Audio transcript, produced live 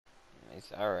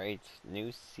Nice. Alright,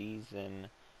 new season,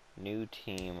 new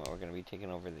team. We're going to be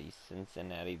taking over the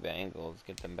Cincinnati Bengals,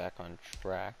 get them back on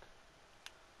track.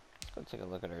 Let's go take a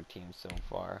look at our team so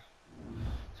far.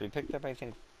 So we picked up, I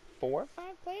think, 4 or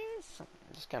 5 players?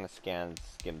 Just kind of skim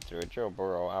through it. Joe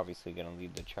Burrow obviously going to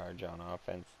lead the charge on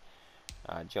offense.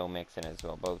 Joe Mixon as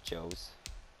well, both Joes.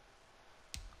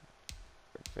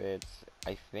 Fits.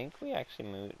 I think we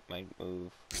actually might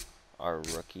move our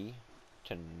rookie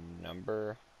to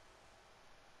number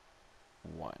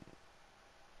 1.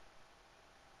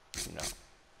 No.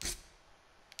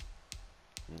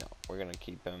 No, we're gonna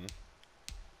keep him.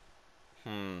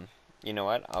 You know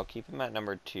what? I'll keep him at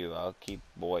number 2. I'll keep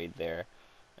Boyd there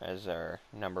as our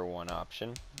number 1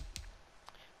 option.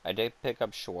 I did pick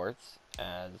up Schwartz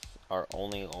as our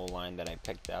only O-line that I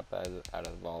picked up out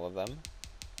of all of them.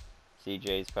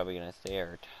 CJ is probably going to stay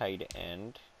our tight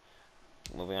end.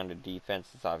 Moving on to defense,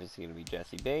 it's obviously going to be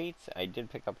Jesse Bates. I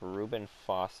did pick up Reuben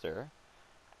Foster.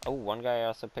 Oh, one guy I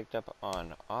also picked up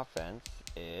on offense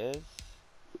is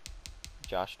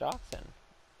Josh Doxson.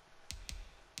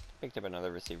 Picked up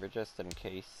another receiver just in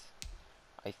case.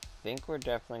 I think we're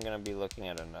definitely going to be looking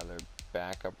at another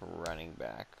backup running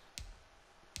back.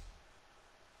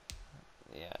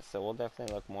 Yeah, so we'll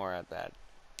definitely look more at that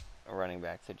running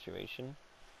back situation.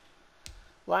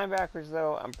 Linebackers,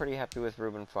 though, I'm pretty happy with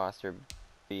Reuben Foster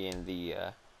being the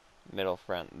middle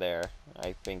front there.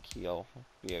 I think he'll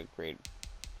be a great,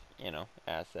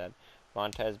 asset.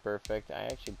 Montez Perfect, I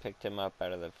actually picked him up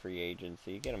out of the free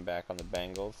agency. Get him back on the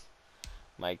Bengals.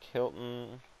 Mike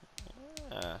Hilton,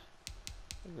 I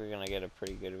think we're going to get a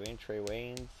pretty good win. Trey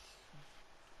Waynes.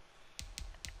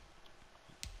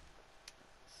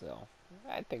 So,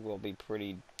 I think we'll be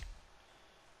pretty,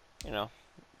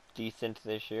 decent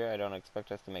this year. I don't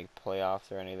expect us to make playoffs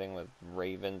or anything with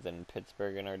Ravens and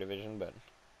Pittsburgh in our division, but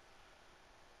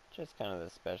just kind of the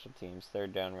special teams.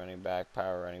 Third down running back,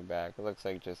 power running back. It looks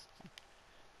like just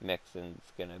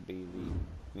Mixon's going to be the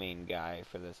main guy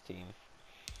for this team.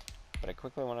 But I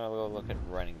quickly want to go look at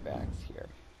running backs here,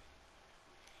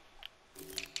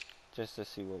 just to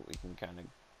see what we can kind of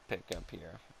pick up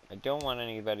here. I don't want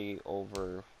anybody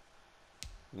over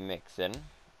Mixon.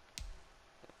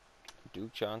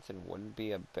 Duke Johnson wouldn't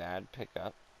be a bad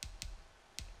pickup.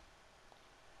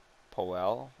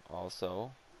 Powell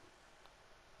also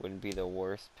wouldn't be the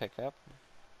worst pickup.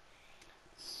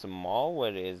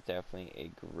 Smallwood is definitely a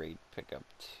great pickup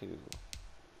too.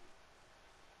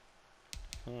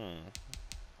 You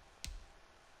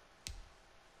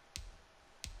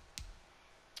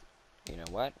know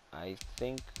what? I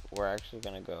think we're actually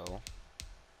gonna go.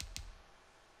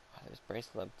 Oh, there's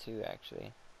Bracelab too,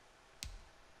 actually.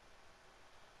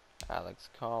 Alex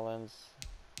Collins.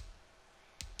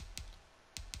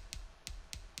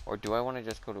 Or do I want to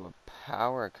just go to a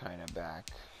power kind of back?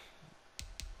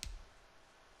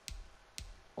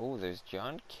 Oh, there's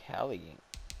John Kelly.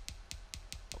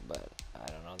 But I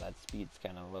don't know, that speed's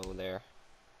kind of low there.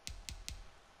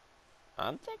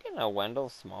 I'm thinking a Wendell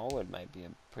Smallwood might be a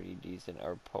pretty decent,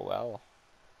 or Powell.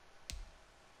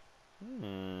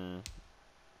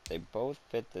 They both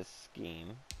fit the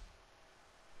scheme.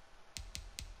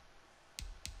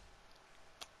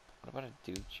 What about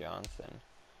a Duke Johnson?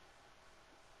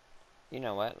 You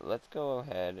know what? Let's go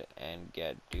ahead and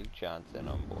get Duke Johnson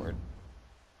on board.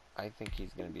 I think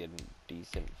he's going to be a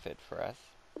decent fit for us.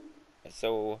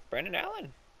 So, Brandon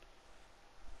Allen.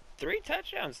 3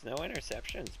 touchdowns, no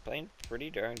interceptions. Playing pretty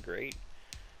darn great.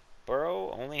 Burrow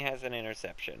only has an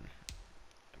interception.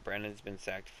 Brandon's been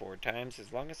sacked 4 times.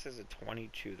 His longest is a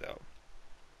 22, though.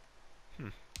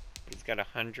 He's got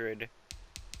 100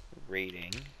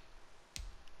 rating.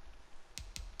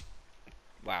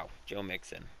 Wow, Joe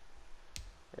Mixon.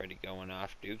 Already going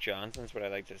off. Duke Johnson's what I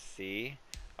like to see.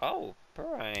 Oh,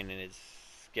 Perrine is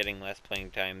getting less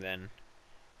playing time than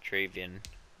Travian.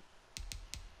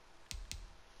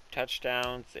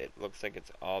 Touchdowns, it looks like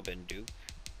it's all been Duke.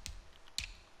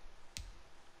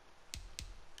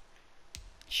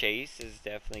 Chase is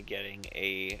definitely getting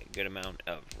a good amount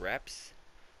of reps.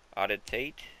 Audit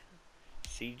Tate,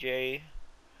 CJ,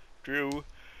 Drew.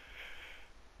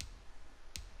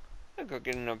 I'll go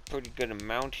getting a pretty good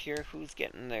amount here. Who's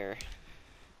getting their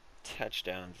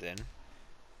touchdowns in?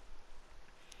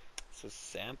 So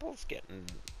Sample's getting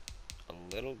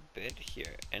a little bit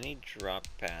here. Any drop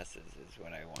passes is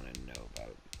what I want to know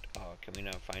about. Oh, can we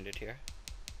not find it here?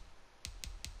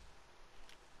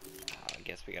 I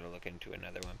guess we gotta look into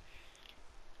another one.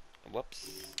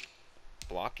 Whoops.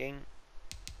 Blocking.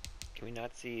 Can we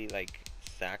not see, like,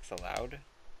 sacks allowed?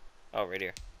 Oh, right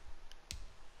here.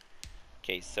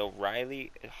 Okay, so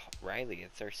Riley,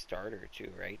 it's our starter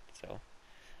too, right? So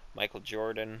Michael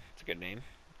Jordan, it's a good name.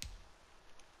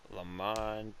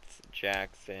 Lamont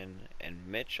Jackson, and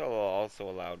Mitchell also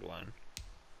allowed one.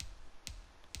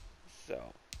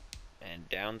 So, and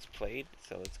downs played.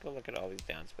 So let's go look at all these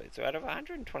downs played. So out of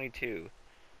 122,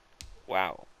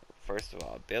 wow. First of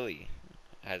all, Billy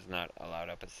has not allowed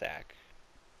up a sack.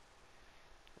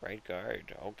 Right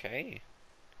guard, okay.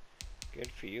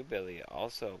 Good for you, Billy.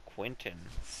 Also, Quinton,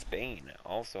 Spain,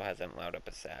 also hasn't allowed up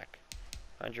a sack.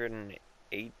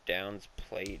 108 downs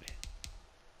played.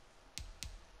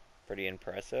 Pretty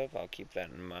impressive. I'll keep that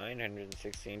in mind.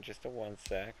 116 just a one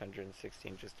sack.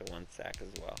 116 just a one sack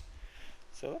as well.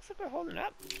 So it looks like we're holding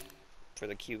up for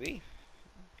the QB.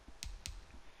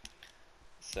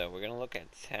 So we're going to look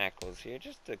at tackles here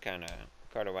just to kind of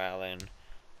Carter Allen,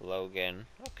 Logan,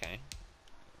 okay.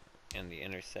 In the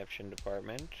interception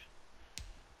department.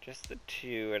 Just the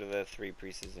 2 out of the 3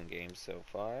 preseason games so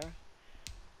far.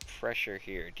 Pressure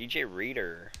here. DJ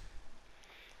Reader.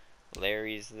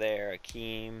 Larry's there.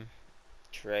 Akeem.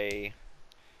 Trey.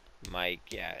 Mike.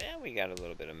 Yeah, we got a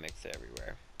little bit of mix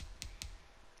everywhere.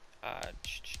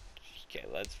 Okay,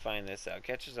 let's find this out.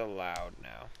 Catches allowed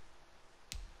now.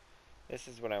 This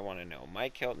is what I want to know.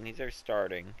 Mike Hilton, he's our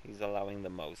starting. He's allowing the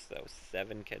most, though.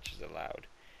 7 catches allowed.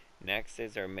 Next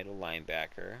is our middle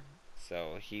linebacker.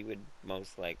 So he would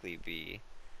most likely be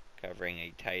covering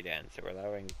a tight end. So we're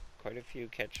allowing quite a few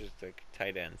catches to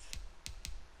tight ends.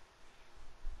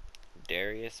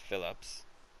 Darius Phillips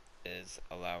is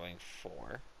allowing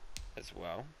 4 as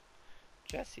well.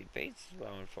 Jesse Bates is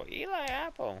allowing 4. Eli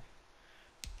Apple.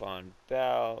 Von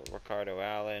Bell. Ricardo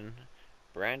Allen.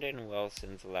 Brandon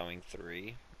Wilson's allowing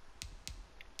 3.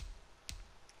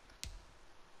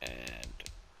 And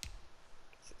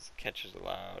catches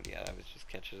allowed. Yeah, that was just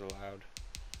catches allowed.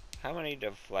 How many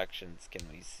deflections can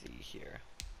we see here?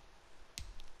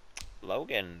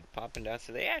 Logan popping down.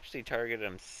 So they actually targeted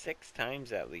him 6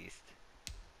 times at least.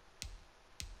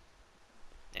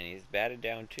 And he's batted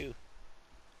down 2.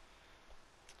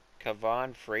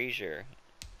 Kavon Frazier.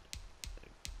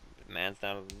 Man's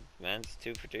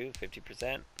 2 for 2,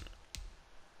 50%.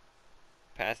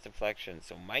 Pass deflection.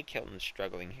 So Mike Hilton's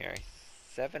struggling here.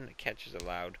 7 catches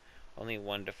allowed, only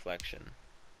 1 deflection.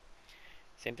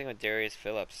 Same thing with Darius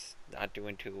Phillips, not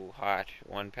doing too hot.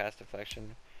 1 pass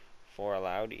deflection, 4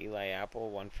 allowed. Eli Apple,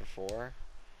 1 for 4.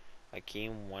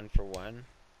 Akeem, 1 for 1.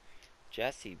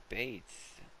 Jesse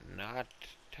Bates, not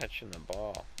touching the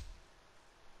ball.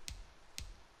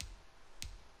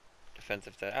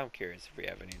 Defensive touch. I'm curious if we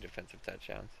have any defensive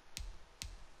touchdowns.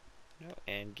 No,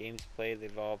 and games played,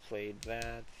 they've all played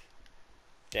that.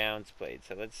 Downs played.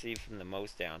 So let's see from the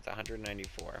most downs.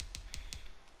 194.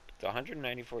 So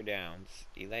 194 downs.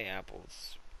 Eli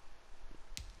Apple's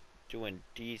doing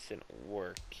decent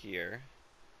work here.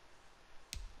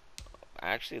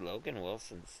 Actually, Logan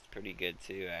Wilson's pretty good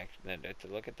too. To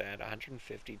look at that,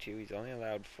 152. He's only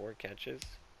allowed 4 catches.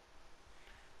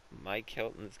 Mike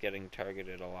Hilton's getting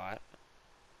targeted a lot.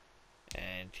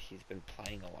 And he's been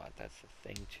playing a lot. That's the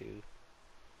thing too.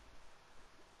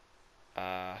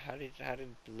 How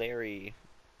did Larry?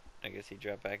 I guess he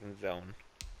dropped back in zone.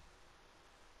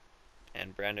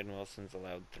 And Brandon Wilson's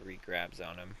allowed 3 grabs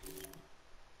on him.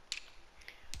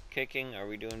 Kicking, are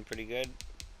we doing pretty good?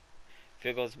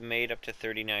 Field goals made up to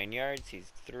 39 yards.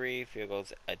 He's 3. Field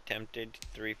goals attempted,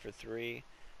 3 for 3.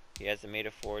 He hasn't made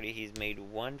a 40. He's made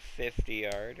 1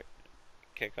 50-yard.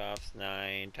 Kickoffs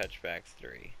 9. Touchbacks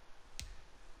 3.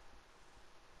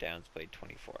 Downs played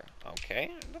 24. Okay,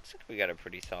 looks like we got a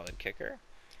pretty solid kicker.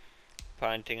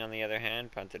 Punting, on the other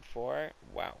hand, punted 4.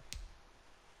 Wow.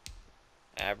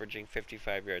 Averaging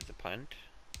 55 yards a punt.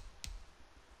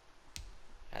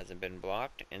 Hasn't been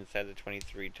blocked. Inside the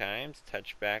 23 times.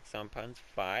 Touchbacks on punts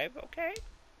 5. Okay.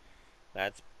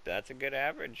 That's a good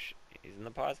average. He's in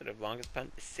the positive. Longest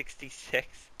punt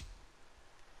 66.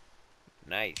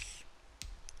 Nice.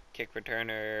 Kick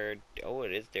returner. Oh,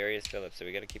 it is Darius Phillips, so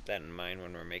we got to keep that in mind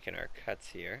when we're making our cuts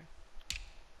here.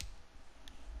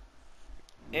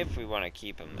 If we want to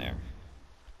keep him there.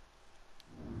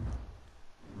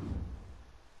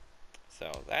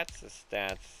 So that's the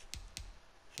stats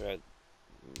throughout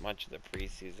much of the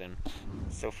preseason.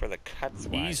 So for the cuts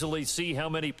wise, easily see how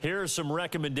many. Here are some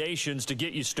recommendations to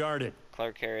get you started.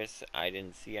 Clark Harris, I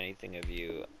didn't see anything of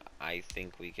you. I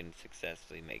think we can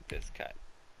successfully make this cut.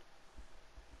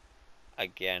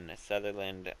 Again,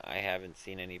 Sutherland, I haven't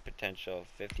seen any potential.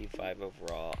 55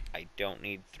 overall. I don't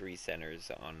need 3 centers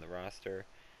on the roster.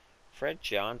 Fred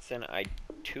Johnson,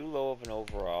 too low of an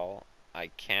overall. I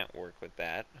can't work with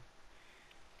that.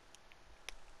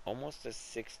 Almost a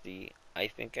 60. I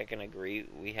think I can agree.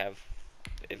 We have,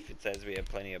 if it says we have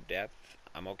plenty of depth,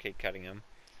 I'm okay cutting him.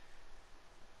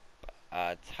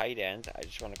 Tight ends. I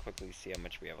just want to quickly see how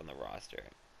much we have on the roster.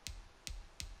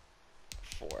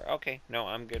 4. Okay, no,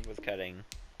 I'm good with cutting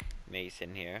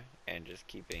Mason here and just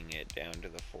keeping it down to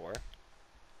the 4.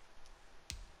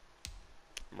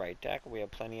 Right tackle, we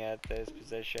have plenty at this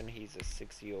position. He's a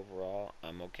 60 overall.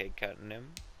 I'm okay cutting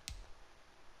him.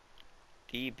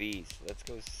 DBs. Let's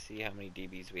go see how many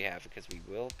DBs we have because we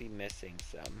will be missing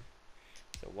some.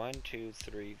 So 1, 2,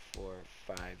 3, 4,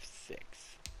 5, 6.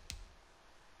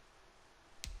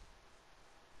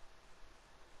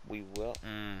 We will.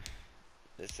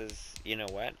 This is. You know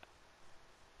what?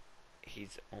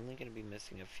 He's only going to be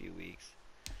missing a few weeks.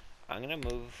 I'm going to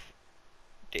move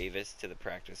Davis to the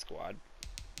practice squad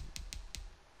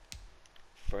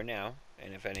for now,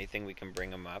 and if anything, we can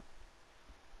bring him up.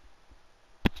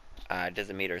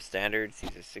 Doesn't meet our standards.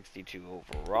 He's a 62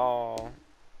 overall.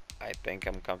 I think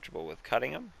I'm comfortable with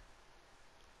cutting him.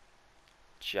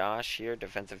 Josh here,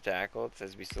 defensive tackle. It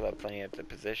says we still have plenty at the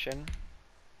position.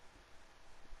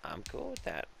 I'm cool with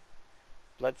that.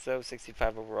 Bledsoe,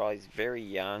 65 overall. He's very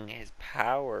young. His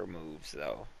power moves,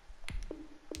 though.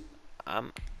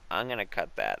 I'm gonna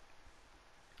cut that.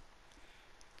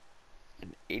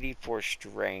 An 84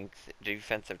 strength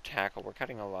defensive tackle. We're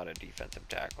cutting a lot of defensive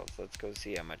tackles. Let's go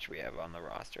see how much we have on the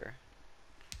roster.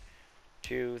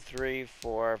 2, 3,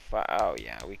 4, 5. Oh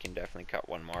yeah, we can definitely cut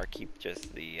one more. Keep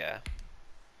just the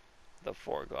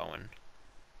 4 going.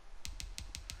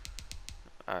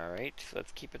 Alright,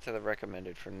 let's keep it to the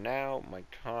recommended for now.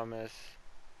 Mike Thomas.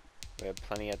 We have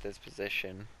plenty at this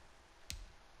position.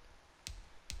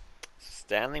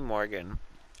 Stanley Morgan,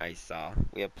 I saw.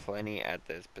 We have plenty at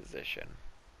this position.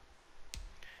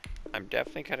 I'm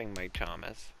definitely cutting Mike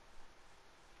Thomas.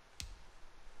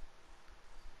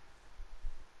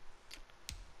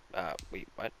 Wait,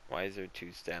 what? Why is there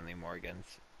 2 Stanley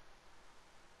Morgans?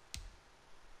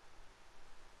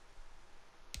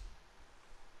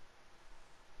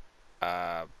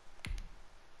 I'm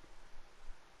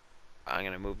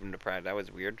gonna move him to practice. That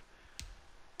was weird.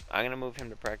 I'm gonna move him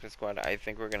to practice squad. I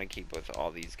think we're gonna keep with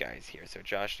all these guys here. So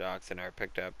Josh Doxson are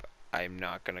picked up. I'm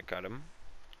not gonna cut him.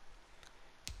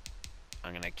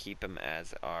 I'm gonna keep him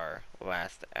as our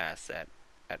last asset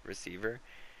at receiver.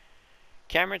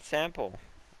 Cameron Sample,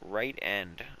 right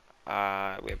end. We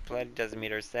have plenty, doesn't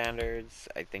meet our standards.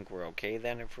 I think we're okay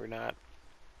then if we're not.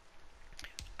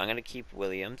 I'm gonna keep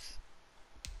Williams.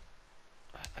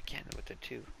 Again with the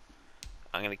 2.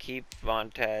 I'm gonna keep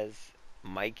Vontez,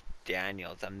 Mike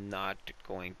Daniels. I'm not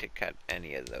going to cut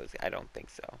any of those. I don't think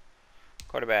so.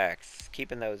 Quarterbacks,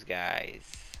 keeping those guys.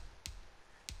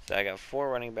 So I got 4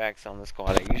 running backs on the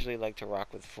squad. I usually like to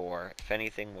rock with 4. If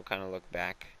anything, we'll kind of look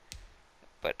back.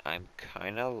 But I'm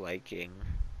kind of liking...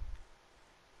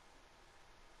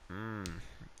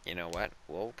 You know what?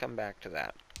 We'll come back to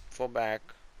that. Fullback,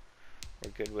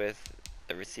 we're good with.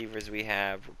 The receivers we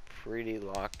have, we're pretty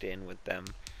locked in with them.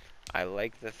 I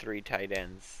like the 3 tight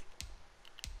ends.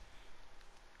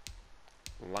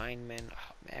 Linemen,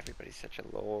 oh, man, everybody's such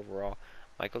a low overall.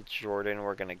 Michael Jordan,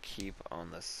 we're going to keep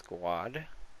on the squad.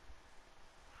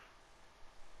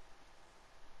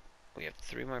 We have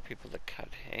 3 more people to cut,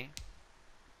 hey?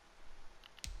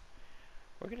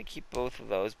 We're going to keep both of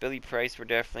those. Billy Price, we're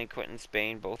definitely Quentin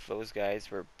Spain. Both those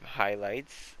guys were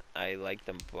highlights. I like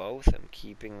them both. I'm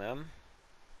keeping them.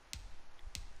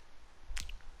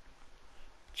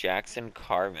 Jackson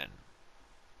Carmen.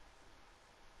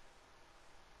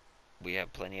 We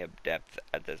have plenty of depth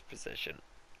at this position.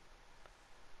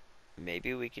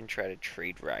 Maybe we can try to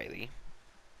trade Riley.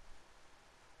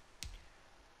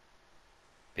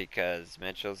 Because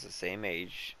Mitchell's the same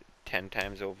age. 10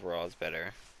 times overall is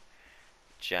better.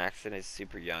 Jackson is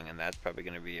super young, and that's probably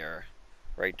going to be our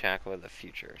right tackle of the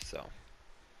future. So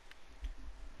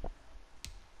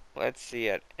let's see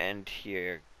at end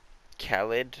here.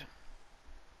 Khaled.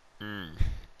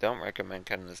 Don't recommend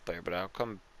cutting this player, but I'll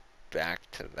come back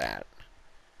to that.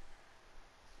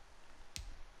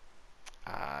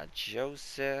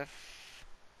 Joseph.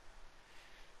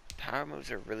 Power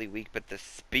moves are really weak, but the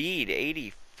speed,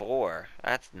 84.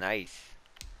 That's nice.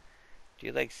 Do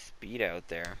you like speed out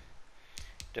there?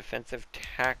 Defensive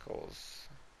tackles.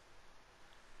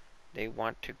 They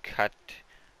want to cut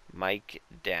Mike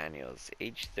Daniels,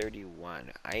 age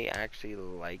 31. I actually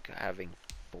like having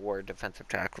 4 defensive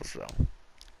tackles, though.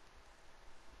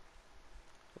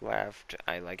 Left,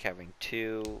 I like having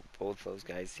 2. Both those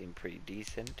guys seem pretty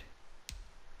decent.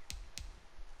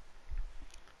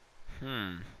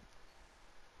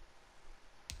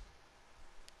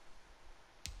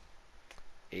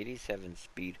 87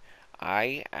 speed.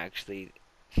 I actually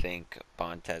think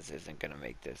Bontes isn't going to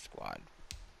make this squad.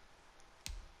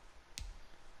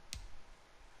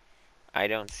 I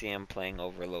don't see him playing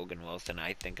over Logan Wilson.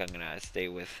 I think I'm going to stay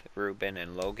with Ruben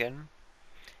and Logan.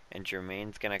 And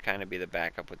Jermaine's going to kind of be the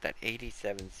backup with that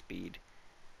 87 speed.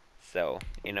 So,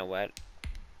 you know what?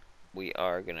 We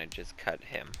are going to just cut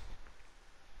him.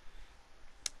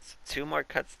 So 2 more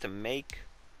cuts to make.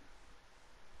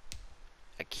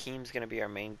 Akeem's going to be our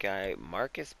main guy.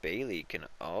 Marcus Bailey can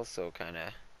also kind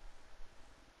of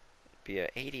be a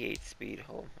 88 speed.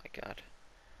 Oh my god.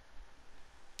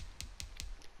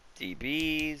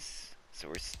 DBs. So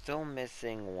we're still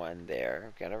missing one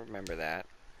there. Gotta remember that.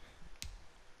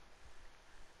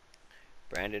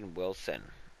 Brandon Wilson.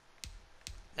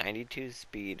 92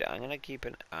 speed. I'm gonna keep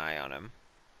an eye on him.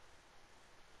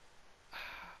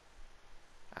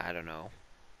 I don't know.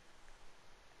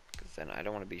 Because then I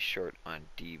don't want to be short on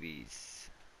DBs.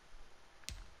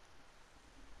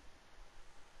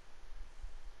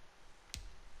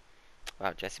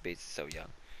 Wow, Jesse Bates is so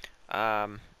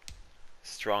young.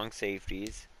 Strong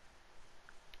safeties.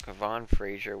 Kavon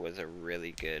Frazier was a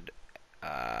really good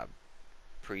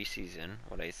preseason,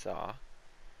 what I saw.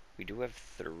 We do have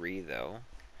 3 though.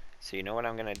 So you know what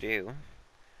I'm going to do?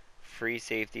 Free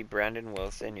safety, Brandon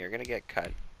Wilson, you're going to get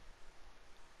cut.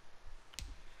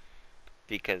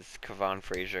 Because Kavon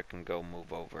Frazier can go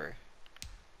move over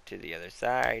to the other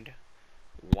side.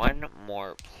 1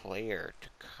 more player to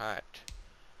cut.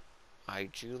 I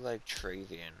do like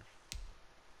Travian.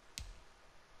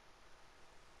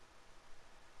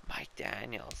 Mike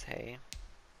Daniels, hey?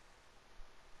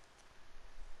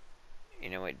 You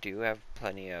know, I do have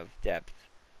plenty of depth.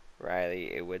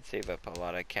 Riley, it would save up a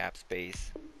lot of cap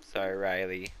space. Sorry,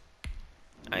 Riley.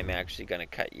 I'm actually going to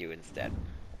cut you instead.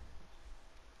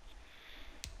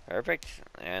 Perfect.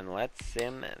 And let's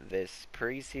sim this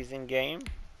preseason game.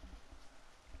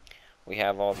 We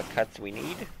have all the cuts we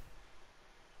need.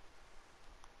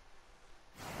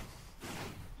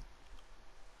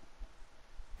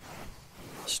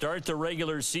 Start the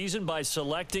regular season by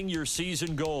selecting your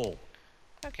season goal.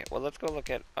 Okay, well, let's go look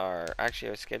at our... Actually,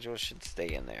 our schedule should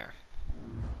stay in there.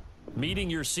 Meeting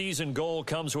your season goal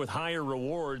comes with higher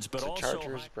rewards, but so also...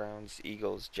 Chargers, Browns,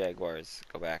 Eagles, Jaguars.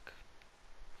 Go back.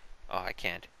 Oh, I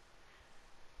can't.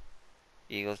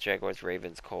 Eagles, Jaguars,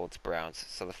 Ravens, Colts, Browns.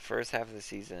 So the first half of the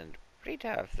season, pretty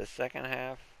tough. The second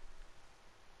half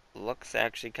looks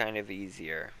actually kind of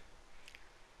easier.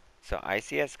 So I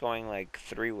see us going like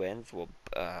 3 wins. We'll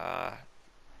go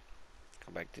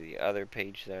back to the other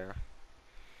page there.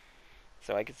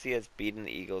 So I could see us beating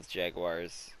the Eagles,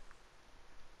 Jaguars.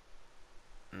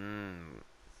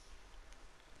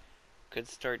 Could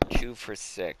start 2 for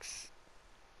 6.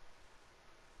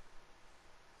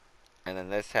 And then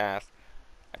this half,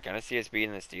 I kind of see us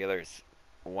beating the Steelers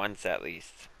once at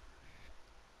least.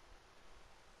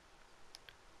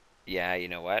 Yeah, you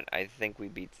know what? I think we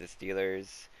beat the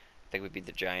Steelers. I think we beat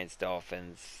the Giants,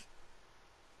 Dolphins.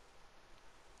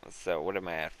 So what am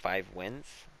I at? 5 wins?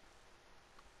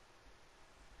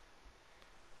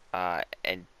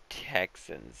 And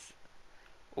Texans.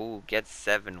 Ooh, get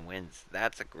 7 wins.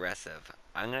 That's aggressive.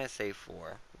 I'm going to say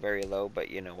 4. Very low, but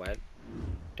you know what?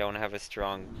 Don't have a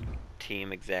strong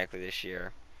team exactly this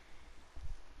year.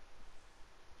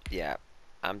 Yeah,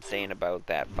 I'm saying about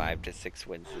that 5 to 6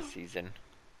 wins this season.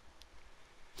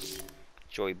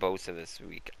 Joey Bosa this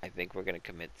week. I think we're going to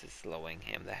commit to slowing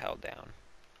him the hell down.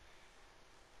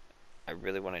 I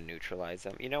really want to neutralize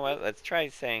him. You know what? Let's try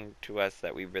saying to us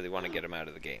that we really want to get him out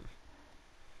of the game.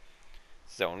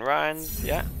 Zone runs,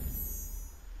 yeah.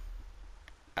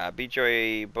 Beat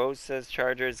Joey Bosa's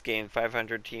Chargers gain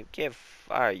 500 team.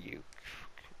 You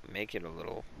make it a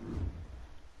little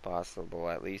possible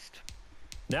at least.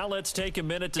 Now let's take a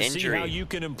minute to see how you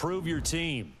can improve your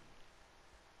team.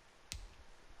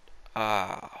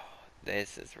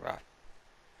 This is rough.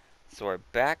 So our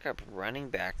backup running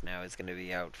back now is going to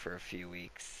be out for a few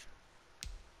weeks.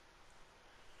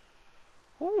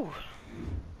 Whew.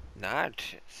 Not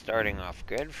starting off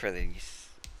good for these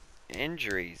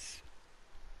injuries.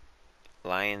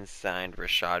 Lions signed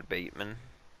Rashad Bateman.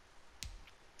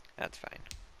 That's fine.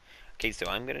 Okay, so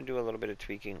I'm going to do a little bit of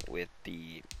tweaking with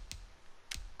the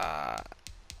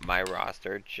my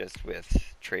roster, just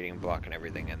with trading block and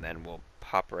everything, and then we'll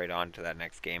pop right on to that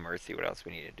next game or see what else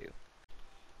we need to do.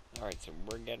 Alright, so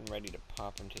we're getting ready to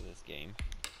pop into this game.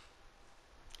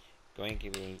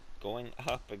 Going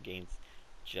up against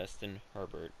Justin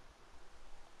Herbert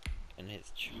and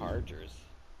his Chargers.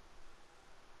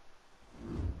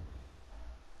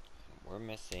 We're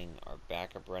missing our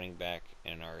backup running back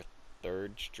and our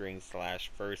third string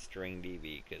 / first string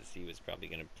DB, because he was probably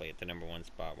going to play at the number 1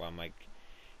 spot while Mike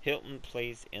Hilton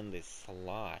plays in the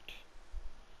slot.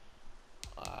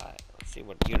 Let's see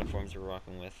what uniforms we're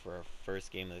rocking with for our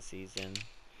first game of the season.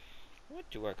 What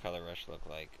do our color rush look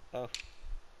like? Oh,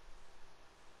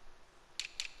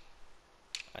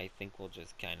 I think we'll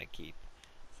just kind of keep.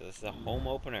 So this is a home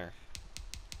opener,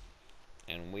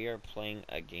 and we are playing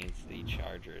against the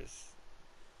Chargers.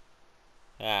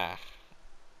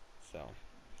 So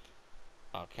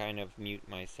I'll kind of mute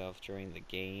myself during the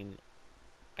game.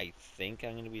 I think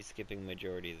I'm going to be skipping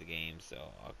majority of the game, so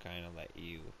I'll kind of let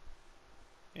you,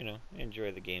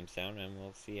 enjoy the game sound, and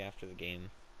we'll see after the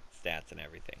game stats and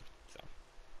everything. So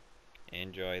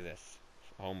enjoy this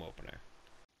home opener.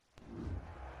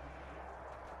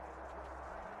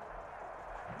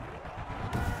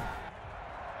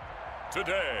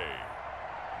 Today,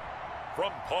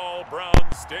 from Paul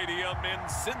Brown Stadium in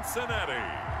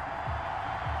Cincinnati,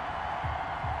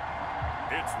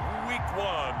 it's Week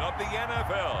 1 of the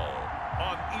NFL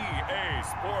on EA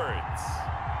Sports.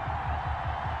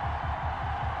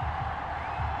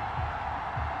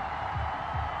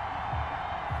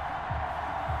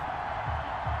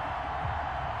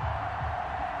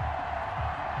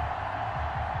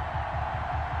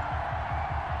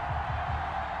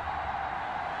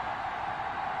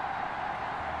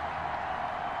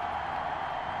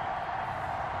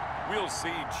 We'll see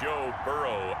Joe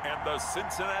Burrow and the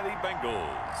Cincinnati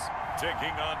Bengals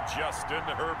taking on Justin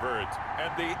Herbert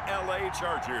and the LA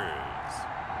Chargers.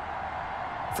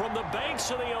 From the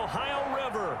banks of the Ohio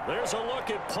River, there's a look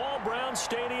at Paul Brown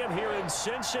Stadium here in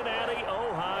Cincinnati,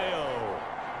 Ohio.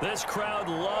 This crowd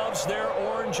loves their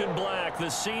orange and black.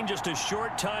 The scene just a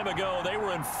short time ago, they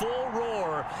were in full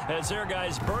roar as their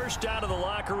guys burst out of the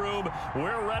locker room.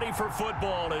 We're ready for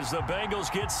football as the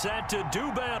Bengals get set to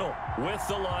do battle with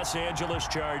the Los Angeles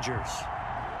Chargers.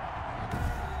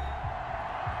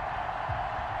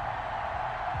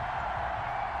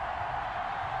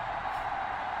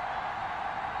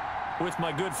 With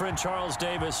my good friend Charles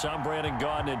Davis, I'm Brandon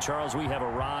Gaudin. And Charles, we have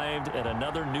arrived at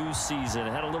another new season. I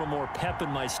had a little more pep in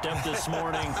my step this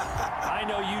morning. I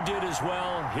know you did as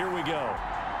well. Here we go.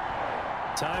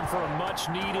 Time for a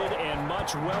much-needed and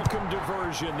much-welcome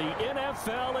diversion. The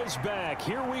NFL is back.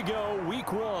 Here we go,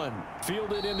 Week 1.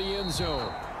 Fielded in the end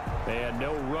zone. And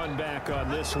no run back on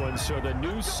this one, so the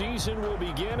new season will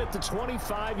begin at the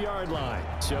 25-yard line.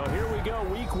 So here we go,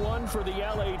 Week 1 for the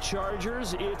LA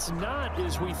Chargers. It's not,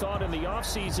 as we thought in the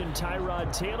offseason,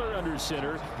 Tyrod Taylor under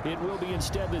center. It will be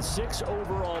instead the 6th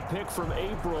overall pick from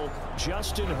April,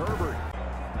 Justin Herbert.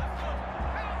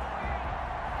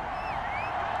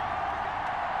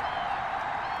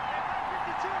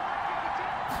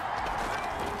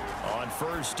 On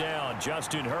first down,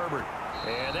 Justin Herbert.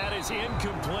 And that is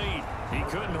incomplete. He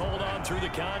couldn't hold on through the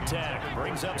contact.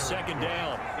 Brings up second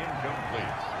down. Incomplete.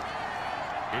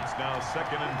 It's now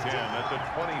 2nd and 10 at the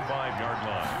 25-yard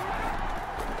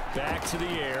line. Back to the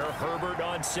air. Herbert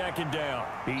on second down.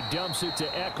 He dumps it to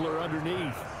Eckler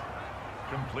underneath.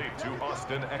 Complete to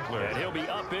Austin Eckler. And he'll be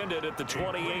upended at the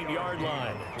 28-yard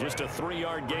line. Just a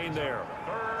 3-yard gain there.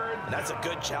 And that's a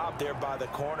good job there by the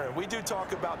corner. We do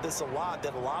talk about this a lot,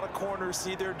 that a lot of corners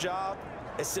see their job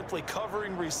as simply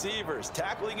covering receivers.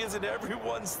 Tackling isn't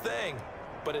everyone's thing.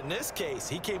 But in this case,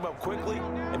 he came up quickly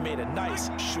and made a nice,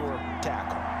 sure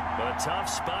tackle. A tough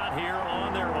spot here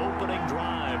on their opening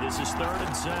drive. This is 3rd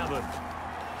and 7.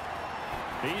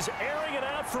 He's airing it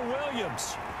out for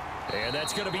Williams. And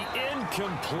that's going to be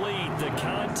incomplete. The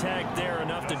contact there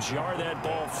enough to jar that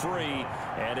ball free.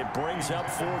 And it brings up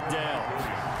 4th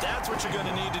down. That's what you're going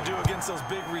to need to do against those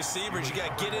big receivers. You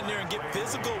got to get in there and get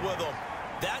physical with them.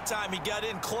 That time he got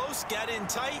in close, got in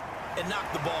tight, and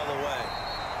knocked the ball away.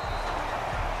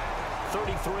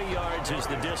 33 yards is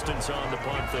the distance on the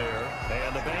punt there.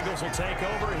 And the Bengals will take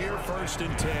over here 1st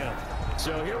and 10.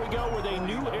 So here we go with a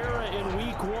new era in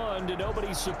Week 1. To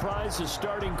nobody's surprise, the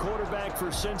starting quarterback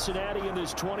for Cincinnati in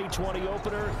this 2020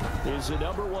 opener is the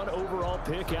 #1 overall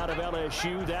pick out of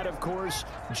LSU. That, of course,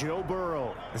 Joe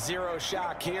Burrow. Zero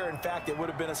shock here. In fact, it would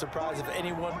have been a surprise if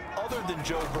anyone other than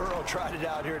Joe Burrow tried it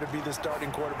out here to be the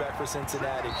starting quarterback for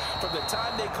Cincinnati. From the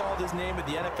time they called his name at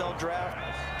the NFL draft,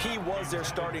 he was their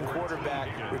starting quarterback,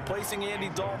 replacing Andy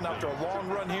Dalton after a long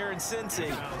run here in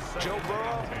Cincy. Joe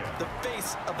Burrow, the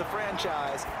face of the franchise.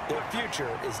 Their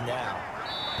future is now.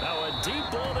 Now a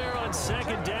deep ball there on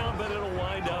second down, but it'll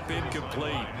wind up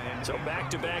incomplete. So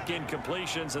back-to-back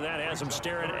incompletions, and that has him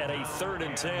staring at a 3rd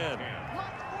and 10.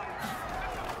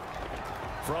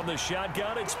 From the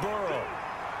shotgun, it's Burrow.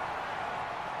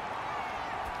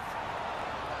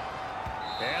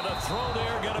 And the throw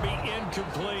there going to be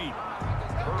incomplete.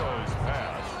 Burrow's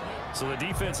pass. So the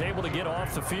defense able to get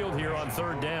off the field here on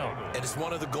third down. And it's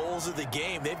one of the goals of the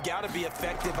game. They've got to be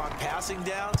effective on passing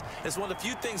downs. It's one of the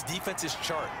few things defenses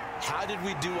chart. How did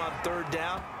we do on third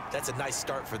down? That's a nice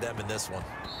start for them in this one.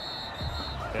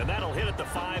 And that'll hit at the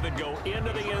 5 and go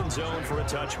into the end zone for a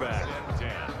touchback.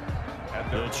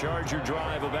 The Charger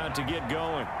drive about to get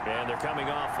going. And they're coming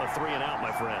off a 3-and-out,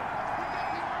 my friend.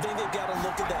 I think they've got to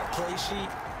look at that play sheet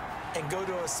and go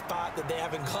to a spot that they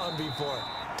haven't gone before.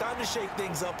 Time to shake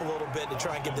things up a little bit to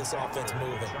try and get this offense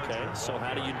moving. Okay, so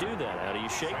how do you do that? How do you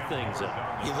shake things up?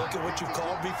 You look at what you've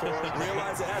called before,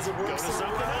 realize it hasn't worked Go to so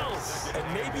something well, else. and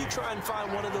maybe try and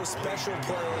find one of those special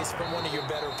plays from one of your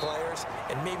better players,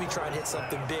 and maybe try and hit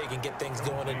something big and get things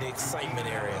going in the excitement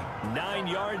area. 9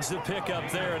 yards to pick up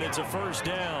there, and it's a first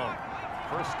down.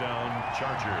 First down,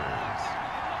 Chargers.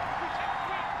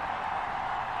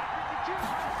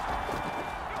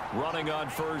 Running on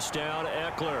first down,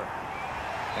 Eckler.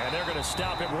 And they're going to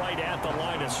stop it right at the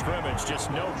line of scrimmage.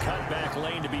 Just no cutback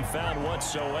lane to be found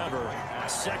whatsoever.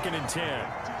 2nd and 10.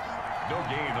 No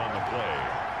gain on the play.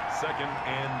 2nd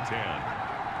and 10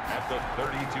 at the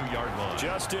 32-yard line.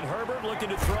 Justin Herbert looking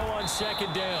to throw on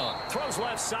 2nd down. Throws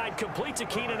left side, complete to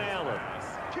Keenan Allen.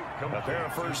 A pair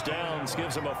of first downs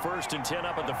gives him a 1st and 10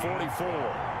 up at the 44.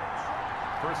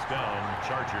 First down,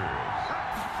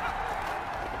 Chargers.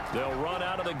 They'll run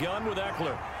out of the gun with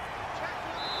Eckler.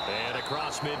 And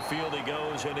across midfield he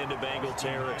goes and into Bengal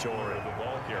territory.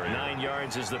 9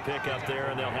 yards is the pickup there,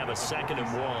 and they'll have a 2nd and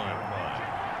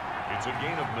 1. It's a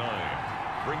gain of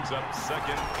 9. Brings up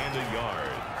 2nd and a yard.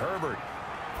 Herbert.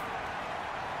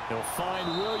 He'll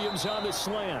find Williams on the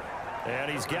slant.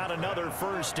 And he's got another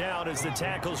first down as the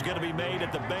tackle's going to be made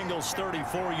at the Bengals'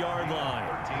 34-yard line.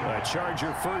 A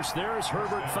Charger first there as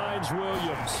Herbert finds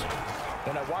Williams.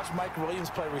 When I watched Mike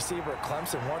Williams play receiver at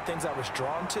Clemson, one of the things I was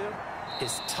drawn to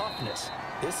is toughness.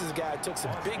 This is a guy who took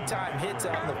some big-time hits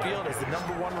out in the field as the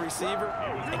 #1 receiver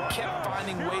and kept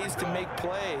finding ways to make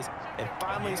plays. And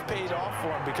finally it's paid off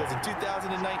for him because in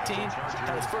 2019,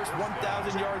 had his first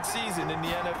 1,000-yard season in the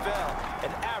NFL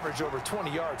and averaged over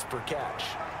 20 yards per catch.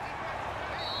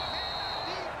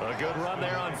 A good run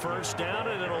there on first down,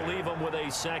 and it'll leave him with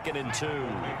a 2nd and 2.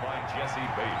 By Jesse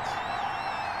Bates.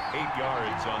 8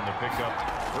 yards on the pickup.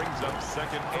 Brings up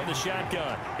 2nd From the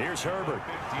shotgun. Here's Herbert.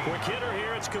 Quick hitter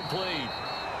here. It's complete.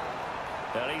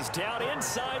 And he's down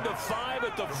inside the 5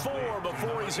 at the 4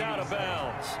 before he's out of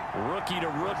bounds. Rookie to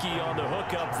rookie on the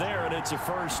hookup there, and it's a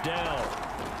first down.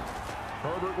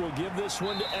 Herbert will give this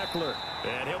one to Eckler.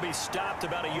 And he'll be stopped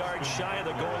about a yard shy of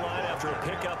the goal line after a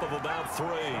pickup of about 3.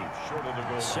 Short of the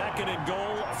goal. 2nd and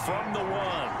goal from the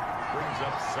 1. Brings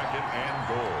up 2nd and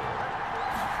goal.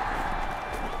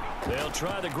 They'll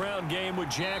try the ground game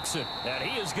with Jackson. And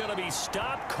he is going to be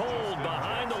stopped cold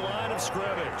behind the line of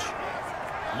scrimmage.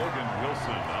 Logan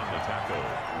Wilson on the tackle.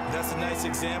 That's a nice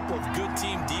example of good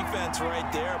team defense right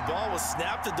there. Ball was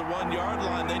snapped at the 1-yard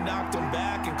line. They knocked him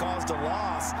back and caused a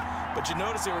loss. But you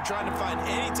notice they were trying to find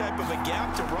any type of a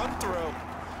gap to run through.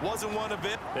 Wasn't one of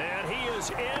it. And he is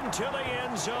into the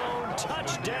end zone.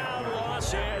 Touchdown,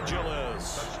 Los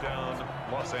Angeles. Touchdown,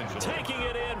 Los Angeles. Taking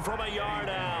it in from a yard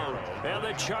out. And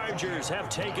the Chargers have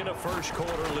taken a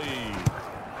first-quarter lead.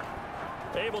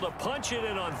 Able to punch it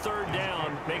in on third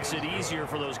down makes it easier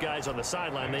for those guys on the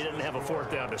sideline. They didn't have a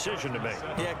fourth down decision to make.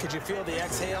 Yeah, could you feel the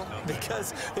exhale?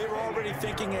 Because they were already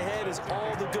thinking ahead, as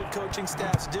all the good coaching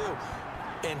staffs do.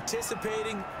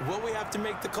 Anticipating, will we have to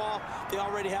make the call? They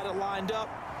already had it lined up.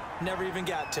 Never even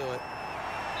got to it.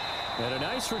 And a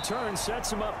nice return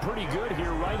sets him up pretty good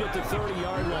here right at the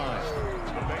 30-yard line.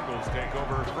 The Bengals take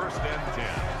over 1st and 10.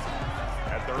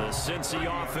 The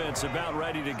Cincy offense about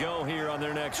ready to go here on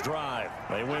their next drive.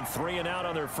 They went 3 and out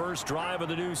on their first drive of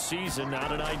the new season.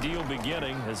 Not an ideal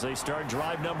beginning as they start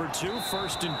drive number 2,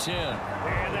 1st and 10.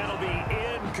 And that'll be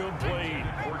incomplete.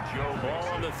 Ball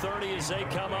on the 30 as they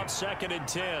come up 2nd and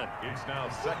 10. It's now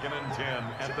 2nd and 10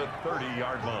 at the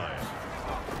 30-yard line.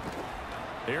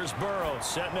 Here's Burrow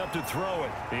setting up to throw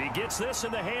it. He gets this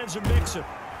in the hands of Mixon.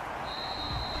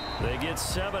 They get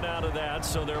 7 out of that,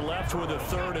 so they're left with a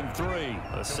 3rd and 3.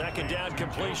 A 2nd down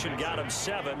completion got him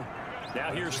 7.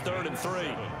 Now here's 3rd and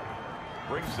 3.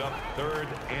 Brings up 3rd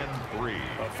and 3.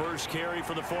 A first carry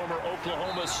for the former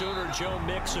Oklahoma Sooner, Joe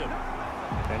Mixon.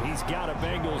 And he's got a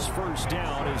Bengals first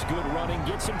down. His good running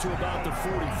gets him to about the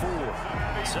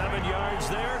 44. 7 yards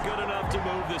there, good enough to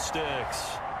move the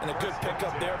sticks. And a good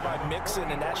pickup there by Mixon,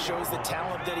 and that shows the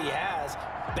talent that he has.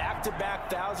 Back-to-back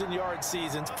 1,000-yard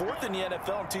seasons, 4th in the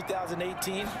NFL in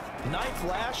 2018, 9th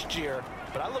last year.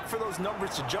 But I look for those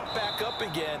numbers to jump back up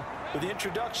again with the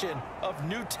introduction of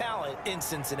new talent in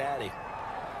Cincinnati.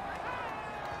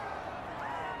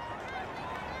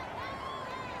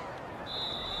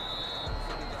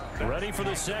 Ready for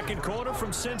the second quarter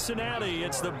from Cincinnati.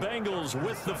 It's the Bengals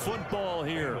with the football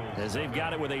here as they've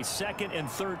got it with a 2nd and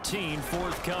 13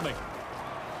 forthcoming.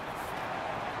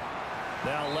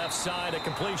 Now left side, a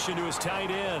completion to his tight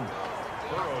end.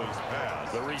 Burrow's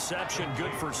pass. The reception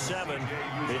good for 7.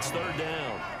 It's 3rd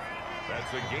down.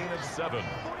 That's a gain of 7.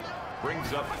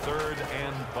 Brings up 3rd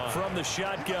and 5. From the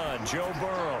shotgun, Joe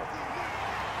Burrow.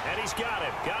 And he's got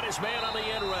it. Got his man on the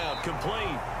end route.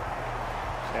 Complete.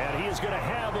 And he is going to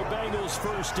have a Bengals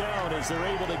first down as they're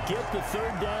able to get the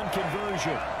 3rd down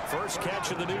conversion. First catch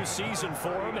of the new season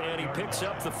for him, and he picks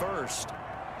up the first.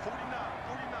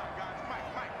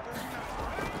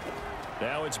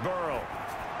 Now it's Burrow.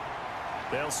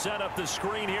 They'll set up the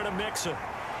screen here to Mixon.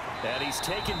 And he's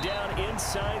taken down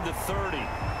inside the 30.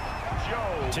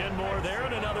 Joe. 10 more there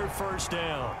and another first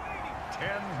down.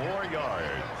 10 more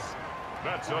yards.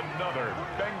 That's another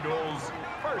Bengals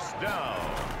first down.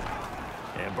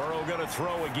 And Burrow going to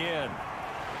throw again.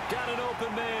 Got an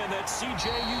open man. That's C.J.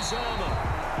 Uzomah.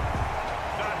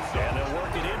 And they'll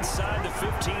work it inside the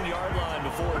 15-yard line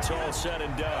before it's all said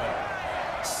and done.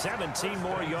 17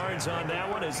 more yards on that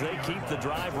one as they keep the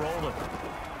drive rolling.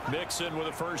 Mixon with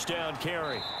a first down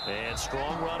carry. And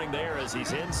strong running there as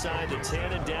he's inside the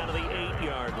 10 and down to the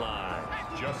 8-yard line.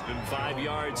 5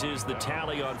 yards is the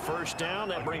tally on first down.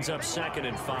 That brings up 2nd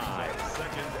and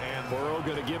 5. Burrow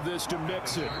going to give this to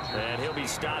Mixon. And he'll be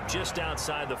stopped just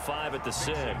outside the 5 at the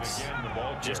 6.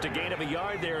 Just a gain of a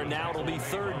yard there, and now it'll be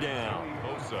 3rd down.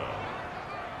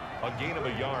 A gain of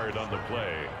a yard on the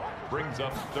play. Brings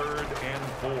up 3rd and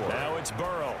 4. Now it's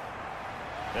Burrow.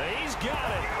 He's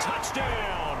got it.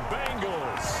 Touchdown,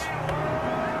 Bengals.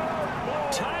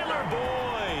 Tyler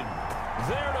Boyd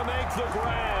there to make the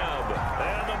grab.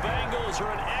 And the Bengals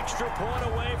are an extra point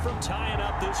away from tying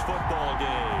up this football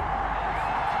game.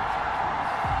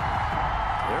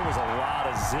 There was a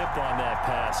lot of zip on that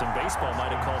pass, and baseball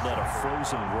might have called that a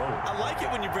frozen rope. I like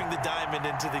it when you bring the diamond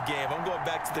into the game. I'm going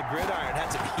back to the gridiron.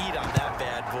 Had some heat on that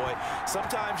bad boy.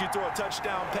 Sometimes you throw a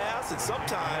touchdown pass, and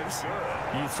sometimes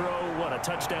you throw, what, a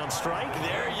touchdown strike?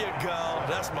 There you go.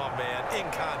 That's my man,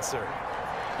 in concert.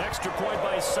 Extra point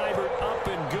by Seibert, up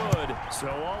and good.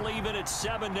 So all even at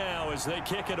 7 now as they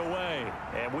kick it away.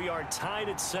 And we are tied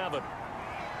at 7.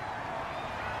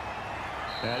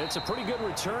 And it's a pretty good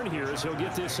return here as he'll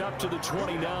get this up to the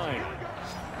 29.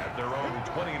 At their own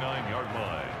 29-yard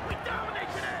line.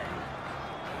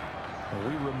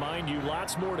 We remind you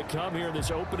lots more to come here in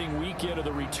this opening weekend of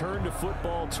the Return to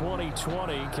Football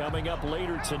 2020. Coming up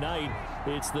later tonight,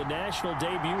 it's the national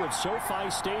debut at SoFi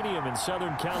Stadium in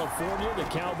Southern California. The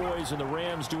Cowboys and the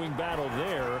Rams doing battle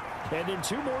there. And then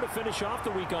 2 more to finish off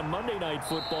the week on Monday Night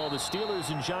Football. The Steelers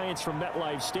and Giants from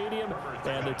MetLife Stadium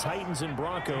and the Titans and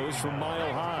Broncos from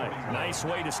Mile High. Nice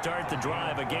way to start the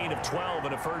drive. A gain of 12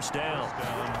 and a first down.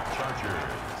 Chargers.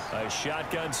 A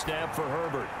shotgun snap for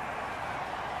Herbert.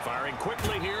 Firing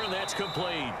quickly here, and that's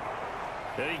complete.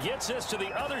 And he gets this to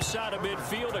the other side of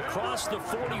midfield across the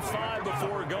 45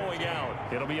 before going out.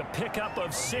 It'll be a pickup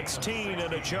of 16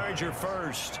 and a Charger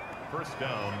first. First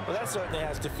down. Well, that certainly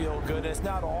has to feel good. It's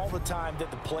not all the time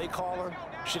that the play caller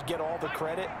should get all the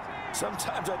credit.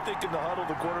 Sometimes I think in the huddle,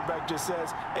 the quarterback just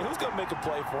says, hey, who's going to make a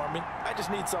play for me? I just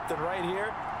need something right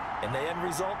here. And the end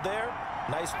result there,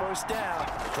 nice first down.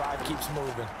 Drive keeps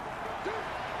moving.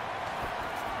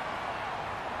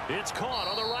 It's caught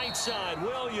on the right side,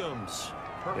 Williams.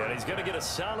 And he's going to get a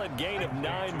solid gain of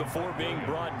 9 before being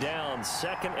brought down.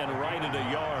 2nd and right at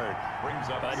a yard. Brings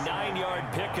up a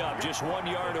 9-yard pickup, just 1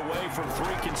 yard away from 3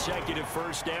 consecutive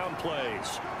first down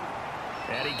plays.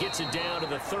 And he gets it down to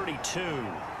the 32.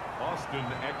 Austin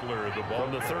Eckler, the ball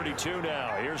from the 32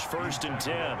 now. Here's 1st and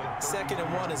 10. 2nd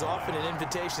and 1 is often an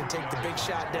invitation to take the big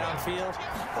shot downfield.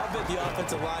 I bet the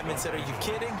offensive linemen said, are you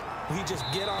kidding? We just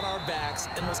get on our backs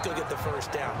and let's go get the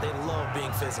first down. They love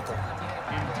being physical.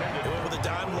 They went with a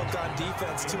dime look on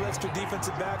defense. 2 extra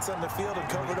defensive backs on the field and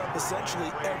covered up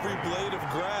essentially every blade of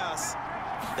grass.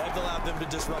 That allowed them to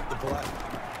disrupt the play.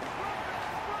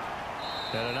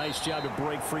 And a nice job to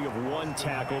break free of 1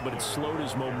 tackle, but it slowed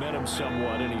his momentum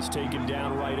somewhat, and he's taken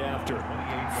down right after.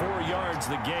 4 yards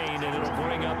the gain, and it'll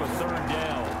bring up a 3rd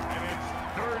down. And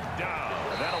it's 3rd down.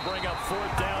 And that'll bring up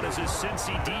 4th down as his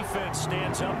Cincy defense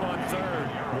stands up on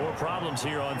 3rd. More problems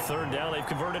here on 3rd down. They've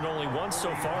converted only once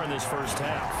so far in this first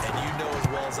half. And you know as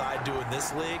well as I do in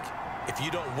this league, if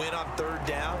you don't win on 3rd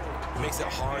down, it makes it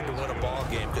hard to win a ball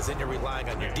game because then you're relying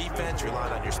on your defense,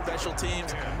 relying on your special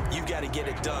teams. You've got to get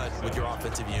it done with your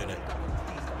offensive unit.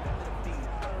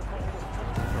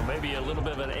 Well, maybe Maybe a little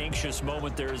bit of an anxious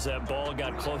moment there as that ball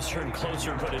got closer and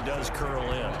closer, but it does curl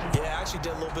in. Yeah, actually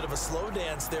did a little bit of a slow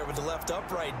dance there with the left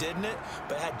upright, didn't it?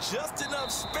 But had just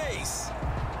enough space,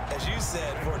 as you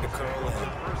said, for it to curl in.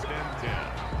 First and 10.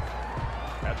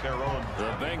 At their own.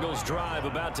 The Bengals drive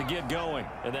about to get going.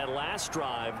 And that last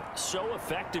drive, so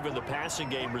effective in the passing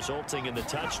game, resulting in the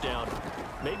touchdown.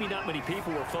 Maybe not many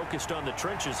people were focused on the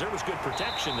trenches. There was good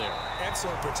protection there.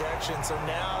 Excellent protection. So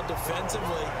now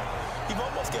defensively, you've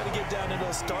almost got to get down to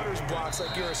those starters blocks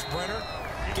like you're a sprinter.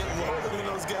 Get lower than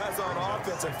those guys on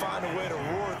offense and find a way to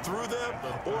roar through them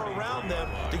or around them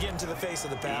to get into the face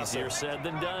of the passer. Easier said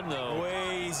than done, though.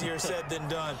 Way easier said than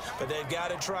done. But they've got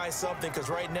to try something because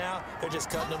right now they're just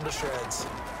cutting them to shreds.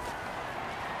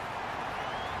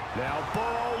 Now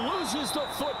Burrow loses the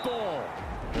football.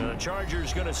 The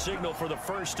Chargers going to signal for the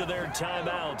first of their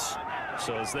timeouts.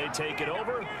 So as they take it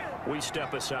over, we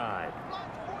step aside.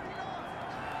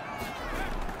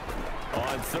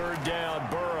 On third down,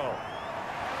 Burrow.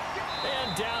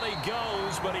 And down he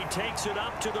goes, but he takes it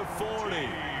up to the 40.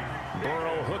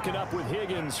 Burrow hooking up with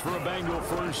Higgins for a Bengal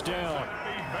first down.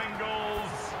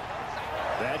 Bengals.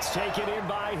 That's taken in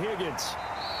by Higgins.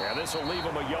 Yeah, this will leave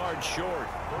him a yard short.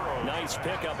 Nice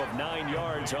pickup of 9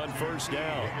 yards on first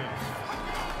down.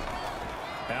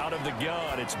 Out of the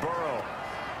gun, it's Burrow.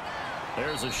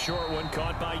 There's a short one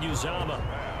caught by Uzama.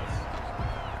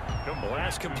 The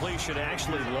last completion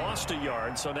actually lost a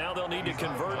yard, so now they'll need to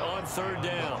convert on third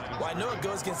down. Well, I know it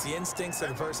goes against the instincts of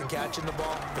the person catching the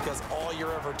ball because all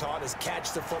you're ever taught is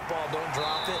catch the football, don't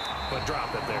drop it. But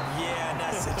drop it there. Yeah, in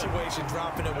that situation,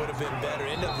 dropping it would have been better.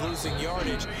 End up losing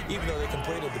yardage, even though they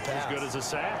completed the pass. As good as a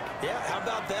sack. Yeah, how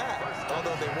about that?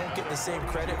 Although they won't get the same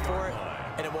credit for it,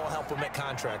 and it won't help them at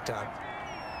contract time.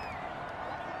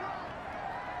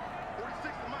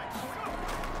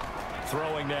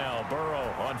 Throwing now,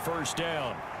 Burrow on first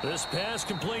down. This pass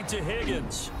complete to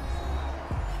Higgins.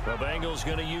 The Bengals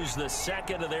going to use the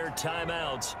second of their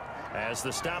timeouts as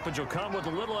the stoppage will come with a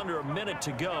little under a minute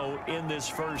to go in this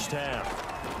first half.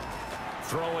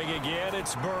 Throwing again,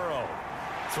 it's Burrow.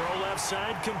 Throw left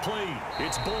side complete.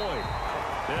 It's Boyd.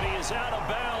 And he is out of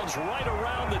bounds right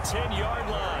around the 10-yard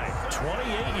line.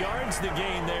 28 yards the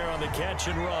gain there on the catch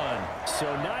and run. So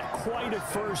not quite a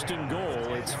first and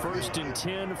goal. It's first and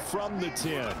 10 from the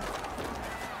 10.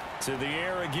 To the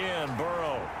air again,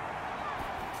 Burrow.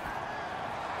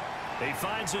 He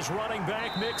finds his running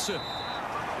back, Mixon.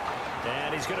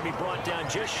 And he's going to be brought down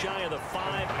just shy of the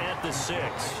 5 at the 6.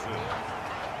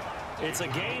 It's a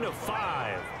gain of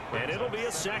 5, and it'll be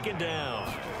a second down.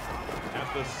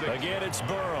 At the 6. Again, it's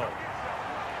Burrow.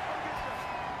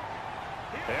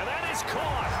 And that is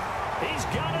caught. He's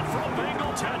got it for a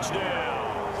Bengal touchdown.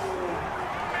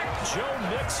 Joe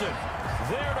Mixon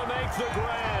there to make the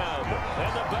grab.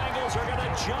 And the Bengals are going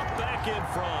to jump back in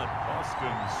front.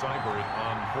 Austin Seibert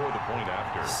on for the point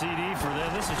after. CD for them.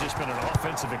 This has just been an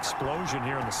offensive explosion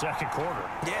here in the second quarter.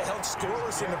 Yeah, held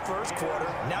scoreless in the first quarter.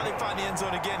 Now they find the end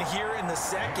zone again here in the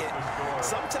second.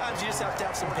 Sometimes you just have to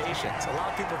have some patience. A lot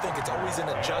of people think it's always an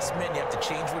adjustment. You have to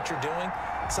change what you're doing.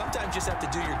 Sometimes you just have to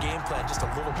do your game plan just a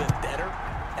little bit better.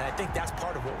 And I think that's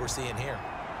part of what we're seeing here.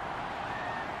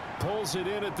 Pulls it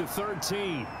in at the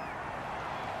 13.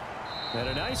 And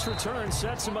a nice return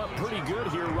sets him up pretty good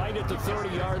here right at the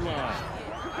 30-yard line.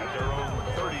 At their own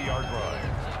 30-yard line.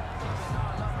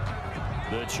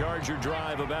 The Charger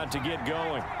drive about to get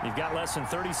going. You've got less than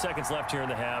 30 seconds left here in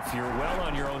the half. You're well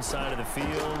on your own side of the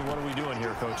field. What are we doing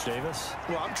here, Coach Davis?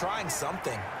 Well, I'm trying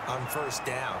something on first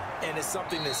down. And it's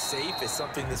something that's safe. It's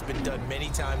something that's been done many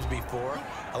times before.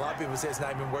 A lot of people say it's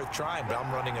not even worth trying, but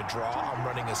I'm running a draw. I'm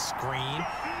running a screen.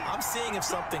 I'm seeing if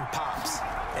something pops.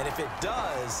 And if it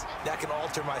does, that can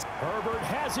alter my... Herbert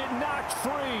has it knocked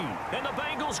free. And the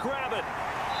Bengals grab it.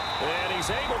 And he's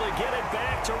able to get it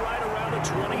back to right around the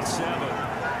 27.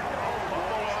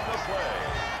 Ball on the play.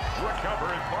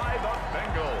 Recovered by the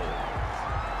Bengals.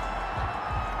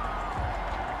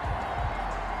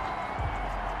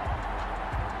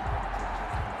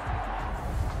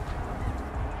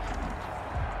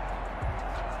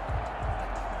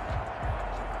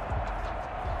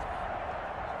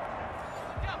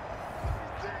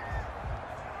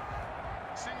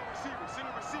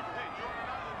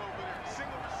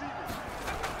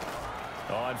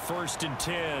 On first and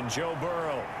 10, Joe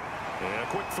Burrow. And a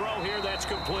quick throw here, that's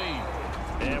complete.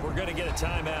 And we're going to get a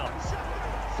timeout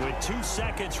with 2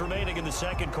 seconds remaining in the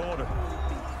second quarter.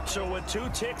 So with 2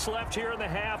 ticks left here in the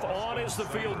half, on is the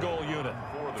field goal unit.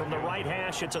 From the right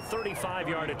hash, it's a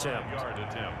 35-yard attempt.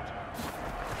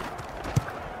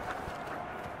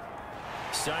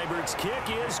 Seibert's kick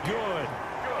is good.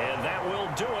 And that will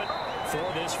do it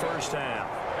for this first half.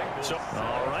 So,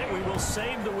 all right, we will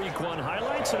save the Week 1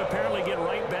 highlights and apparently get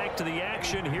right back to the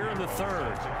action here in the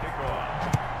third.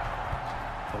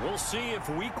 We'll see if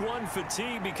Week 1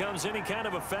 fatigue becomes any kind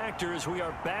of a factor as we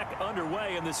are back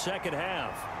underway in the second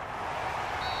half.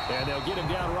 And they'll get him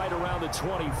down right around the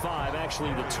 25,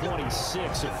 actually the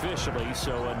 26 officially,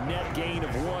 so a net gain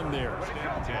of 1 there.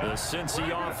 The Cincy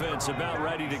offense about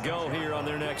ready to go here on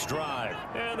their next drive.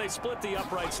 And they split the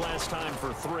uprights last time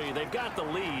for 3. They've got the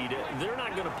lead. They're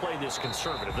not going to play this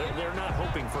conservative. They're not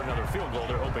hoping for another field goal.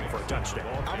 They're hoping for a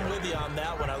touchdown. I'm with you on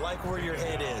that one. I like where your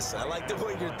head is. I like the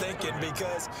way you're thinking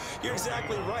because you're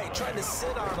exactly right. Trying to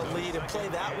sit on a lead and play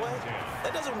that way,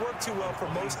 that doesn't work too well for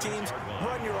most teams.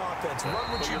 Run your offense.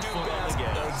 Run what you do best.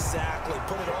 Exactly.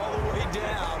 Put it all the way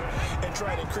down and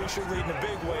try to increase your lead in a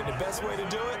big way. And the best way to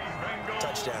do it,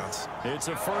 touchdowns. It's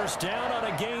a first down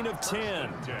on a gain of 10.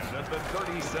 At the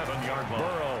 37-yard line.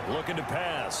 Burrow looking to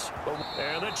pass.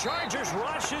 And the Chargers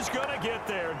rush is going to get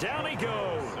there. Down he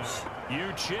goes.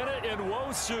 Uchenna and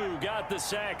Nwosu got the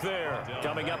sack there.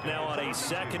 Coming up now on a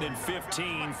 2nd and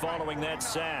 15 following that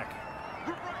sack.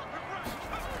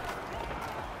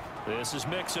 This is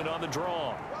Mixon on the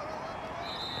draw.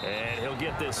 And he'll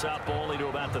get this up only to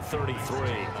about the 33.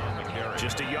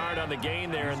 Just a yard on the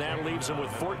gain there, and that leaves him with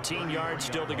 14 yards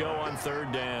still to go on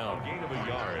 3rd down. Gain of a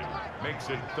yard makes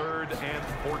it 3rd and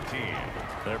 14.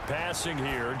 They're passing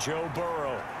here. Joe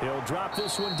Burrow. He'll drop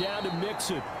this one down to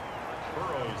Mixon.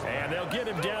 And they'll get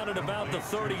him down at about the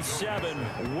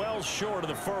 37, well short of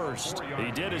the first.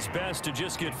 He did his best to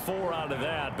just get 4 out of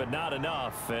that, but not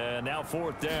enough. And now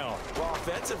 4th down. Well,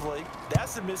 offensively,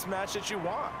 that's the mismatch that you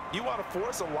want. You want to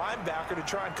force a linebacker to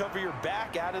try and cover your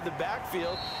back out of the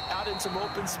backfield, out in some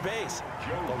open space.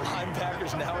 The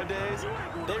linebackers nowadays,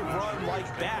 they run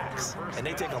like backs, and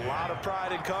they take a lot of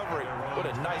pride in covering. What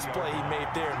a nice play he made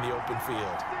there in the open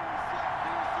field.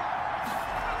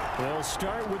 They'll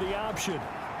start with the option.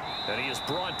 And he is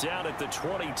brought down at the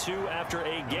 22 after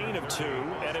a gain of 2,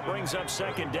 and it brings up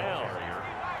 2nd down.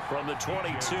 From the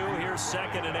 22, here's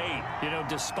 2nd and 8. You know,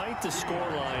 despite the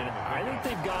scoreline, I think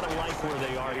they've got to like where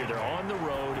they are here. They're on the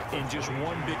road in just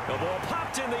one big... The ball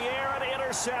popped in the air and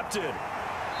intercepted.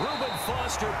 Reuben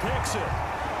Foster picks it.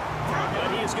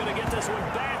 And he is going to get this one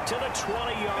back to the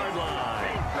 20-yard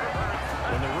line.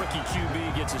 When the rookie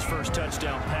QB gets his first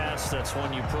touchdown pass, that's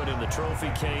one you put in the trophy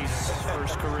case.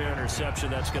 First career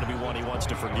interception, that's going to be one he wants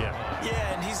to forget.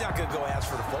 Yeah, and he's not going to go ask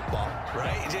for the football,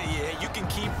 right? Yeah, you can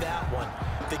keep that one.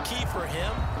 The key for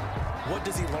him, what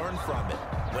does he learn from it?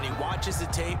 When he watches the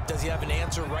tape, does he have an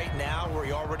answer right now where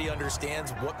he already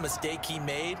understands what mistake he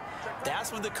made?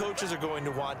 That's what the coaches are going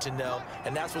to want to know,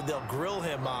 and that's what they'll grill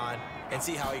him on and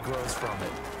see how he grows from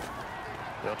it.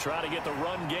 They'll try to get the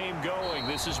run game going.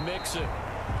 This is Mixon.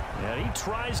 And he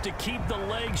tries to keep the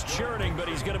legs churning, but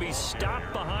he's going to be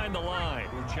stopped behind the line.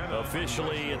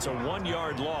 Officially, it's a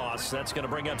 1-yard loss. That's going to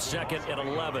bring up 2nd and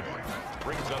 11.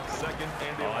 Brings up 2nd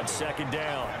and 11. On 2nd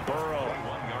down, Burrow.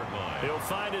 1-yard line. He'll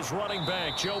find his running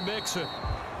back, Joe Mixon.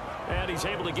 And he's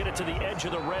able to get it to the edge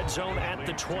of the red zone at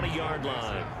the 20-yard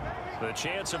line. The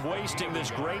chance of wasting this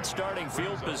great starting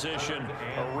field position,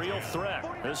 a real threat.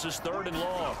 This is 3rd and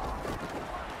long.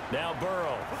 Now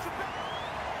Burrow.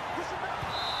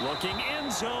 Looking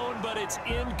end zone, but it's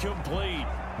incomplete.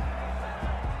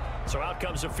 So out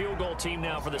comes a field goal team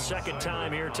now for the 2nd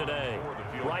time here today.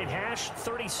 Right hash,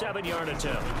 37-yard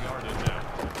attempt.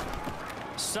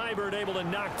 Seibert able to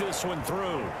knock this one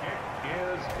through.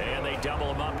 And they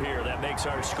double him up here. That makes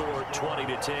our score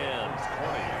 20-10.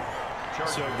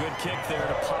 So a good kick there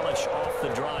to polish off the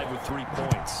drive with 3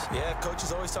 points. Yeah,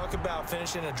 coaches always talk about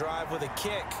finishing a drive with a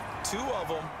kick. 2 of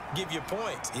them give you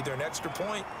points, either an extra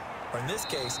point or, in this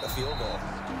case, a field goal.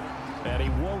 And he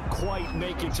won't quite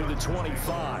make it to the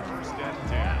 25. 1st and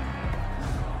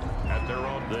 10. At their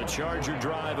own. The Charger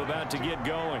drive about to get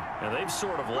going. And they've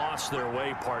sort of lost their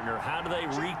way, partner. How do they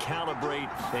recalibrate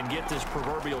and get this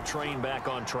proverbial train back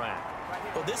on track?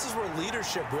 Well, this is where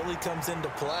leadership really comes into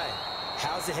play.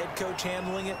 How's the head coach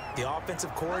handling it? The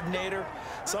offensive coordinator?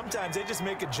 Sometimes they just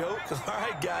make a joke. All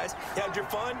right, guys, you had your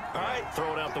fun? All right.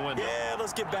 Throw it out the window. Yeah,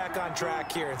 let's get back on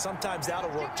track here. And sometimes that'll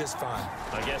work just fine.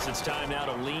 I guess it's time now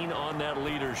to lean on that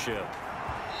leadership.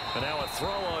 And now a throw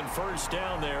on 1st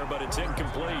down there, but it's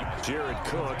incomplete. Jared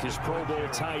Cook, his Pro Bowl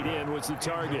tight end, was the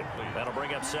target. That'll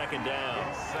bring up 2nd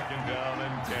down. 2nd down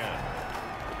and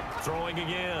 10. Throwing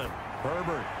again.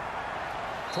 Herbert.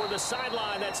 Toward the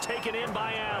sideline, that's taken in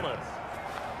by Allen.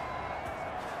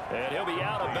 And he'll be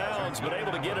out of bounds, but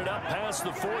able to get it up past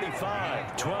the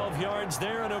 45. 12 yards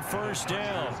there and a 1st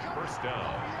down. 1st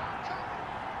down.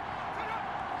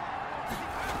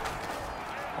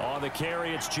 On the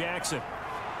carry, it's Jackson.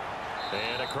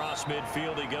 And across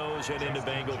midfield he goes and into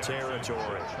Bengal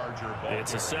territory.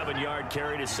 It's a 7-yard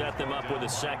carry to set them up with a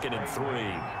 2nd and 3.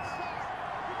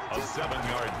 A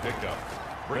 7-yard pickup.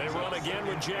 They run again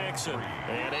with Jackson.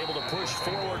 And able to push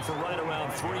forward for right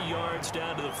around 3 yards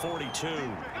down to the 42.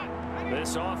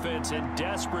 This offense in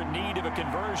desperate need of a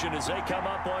conversion as they come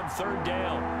up on 3rd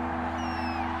down.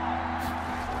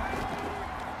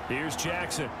 Here's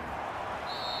Jackson.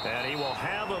 And he will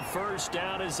have a 1st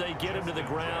down as they get him to the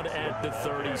ground at the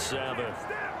 37.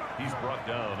 He's brought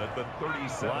down at the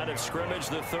 37. Line of scrimmage,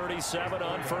 the 37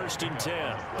 on 1st and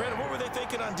 10. Brandon, what were they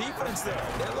thinking on defense there?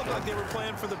 They looked like they were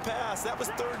playing for the pass. That was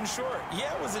 3rd and short.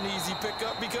 Yeah, it was an easy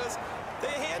pickup because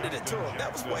they handed it to him.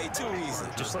 That was way too easy.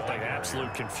 Just looked like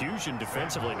absolute confusion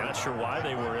defensively. Not sure why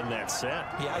they were in that set.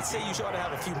 Yeah, I'd say you ought to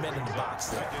have a few men in the box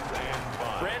there.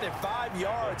 Brandon, 5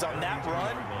 yards on that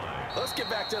run. Let's get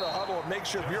back to the huddle and make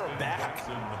sure you're back.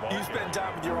 You spend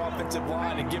time with your offensive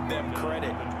line and give them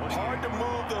credit. Hard to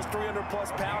move those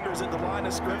 300-plus pounders at the line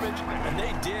of scrimmage, and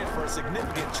they did for a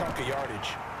significant chunk of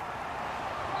yardage.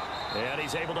 And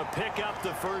he's able to pick up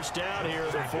the 1st down here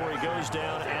before he goes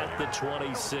down at the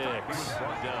 26.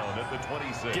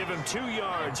 Give him 2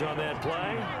 yards on that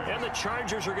play, and the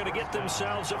Chargers are going to get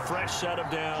themselves a fresh set of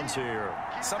downs here.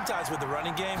 Sometimes with the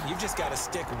running game, you've just got to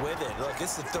stick with it. Look,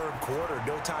 it's the 3rd quarter,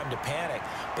 no time to panic.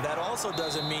 But that also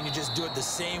doesn't mean you just do it the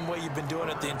same way you've been doing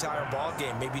it the entire ball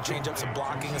game. Maybe change up some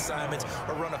blocking assignments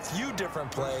or run a few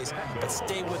different plays, but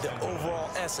stay with the overall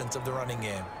essence of the running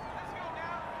game.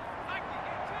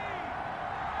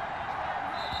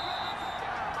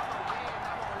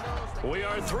 We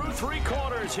are through 3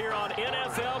 quarters here on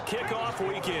NFL kickoff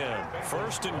weekend.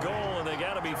 1st and goal, and they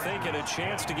got to be thinking a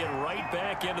chance to get right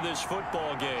back into this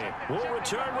football game. We'll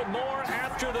return with more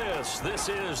after this. This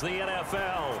is the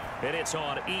NFL, and it's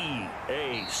on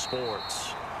EA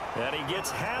Sports. And he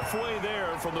gets halfway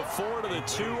there from the 4 to the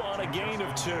 2 on a gain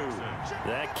of 2.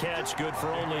 That catch good for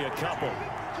only a couple.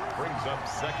 Brings up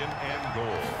 2nd and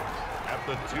goal at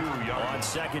the 2-yard. On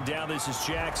 2nd down, this is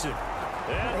Jackson.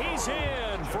 And he's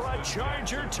in for a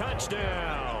Charger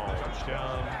touchdown.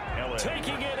 Touchdown, LA.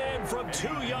 Taking it in from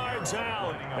 2 yards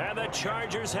out. And the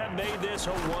Chargers have made this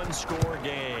a 1-score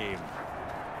game.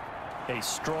 A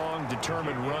strong,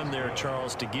 determined run there,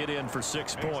 Charles, to get in for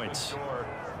 6 points.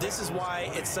 This is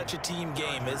why it's such a team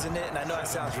game, isn't it? And I know it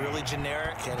sounds really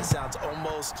generic and it sounds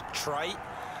almost trite,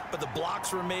 but the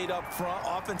blocks were made up front.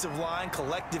 Offensive line,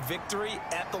 collective victory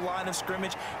at the line of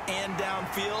scrimmage and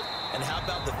downfield. And how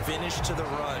about the finish to the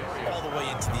run all the way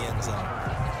into the end zone?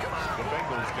 The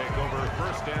Bengals take over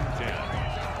 1st and 10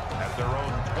 at their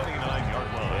own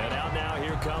 29-yard line. And out now,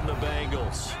 here come the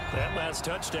Bengals. That last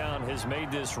touchdown has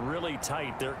made this really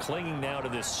tight. They're clinging now to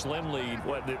this slim lead.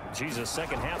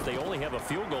 Second half, they only have a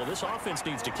field goal. This offense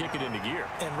needs to kick it into gear.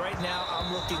 And right now,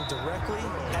 I'm looking directly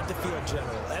at the field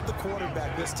general, at the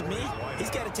quarterback. Because to me,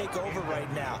 he's got to take over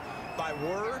right now. By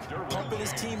word, pumping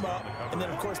his team up, and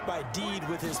then, of course, by deed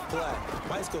with his play.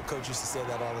 My high school coach used to say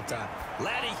that all the time.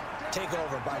 Laddie, take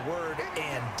over by word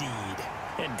and deed.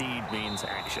 And deed means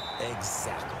action.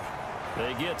 Exactly.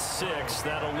 They get 6.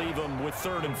 That'll leave them with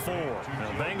 3rd and 4.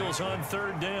 Now, Bengals on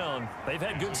 3rd down. They've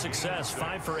had good success,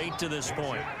 5 for 8 to this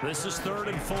point. This is 3rd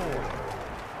and 4.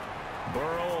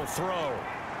 Burrow will throw.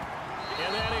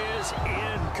 And that is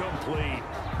incomplete.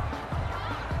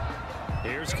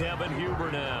 Here's Kevin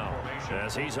Huber now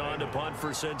as he's on to punt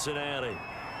for Cincinnati.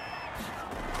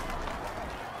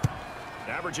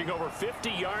 Averaging over 50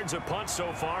 yards a punt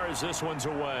so far as this one's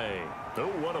away. Oh,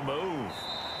 what a move.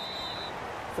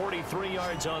 43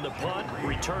 yards on the punt,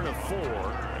 return of 4,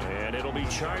 and it'll be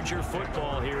Charger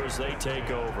football here as they take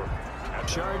over.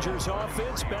 Chargers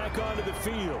offense back onto the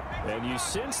field, and you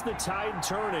sense the tide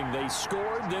turning. They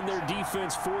scored, then their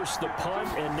defense forced the punt,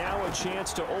 and now a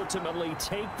chance to ultimately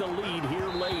take the lead here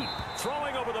late.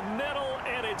 Throwing over the middle,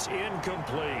 and it's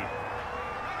incomplete.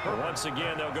 But once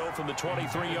again, they'll go from the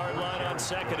 23-yard line on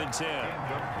 2nd and 10.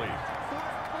 Incomplete.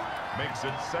 Makes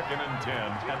it 2nd and 10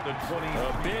 at the 20.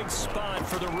 A big spot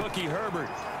for the rookie Herbert.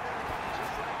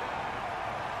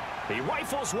 He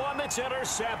rifles one that's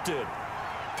intercepted.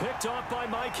 Picked off by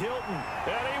Mike Hilton.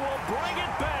 And he will bring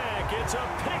it back. It's a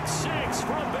pick 6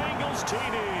 for a Bengals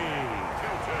TD.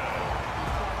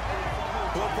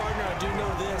 Well, partner, I do know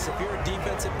this. If you're a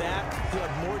defensive back, you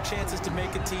have more chances to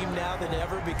make a team now than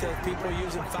ever because people are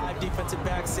using 5 defensive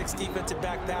backs, 6 defensive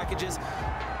back packages.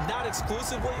 Not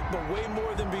exclusively, but way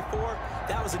more than before.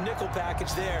 That was a nickel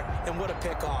package there, and what a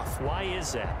pick-off. Why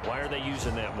is that? Why are they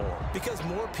using that more? Because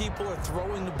more people are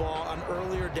throwing the ball on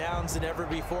earlier downs than ever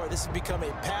before. This has become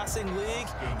a passing league,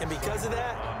 and because of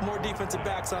that, more defensive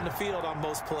backs on the field on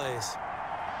most plays.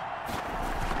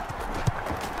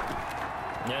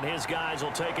 And his guys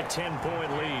will take a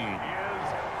 10-point lead.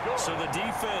 So the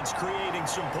defense creating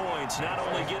some points, not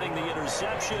only getting the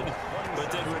interception,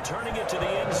 but then returning it to the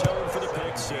end zone for the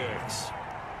pick six.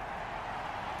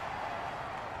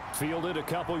 Fielded a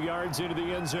couple yards into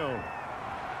the end zone.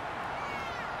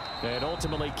 And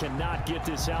ultimately cannot get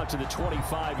this out to the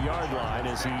 25-yard line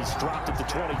as he's dropped at the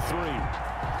 23.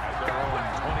 At their own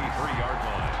 23-yard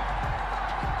line.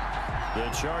 The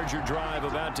Charger drive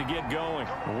about to get going.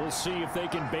 We'll see if they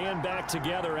can band back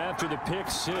together after the pick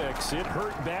six. It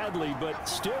hurt badly, but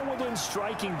still within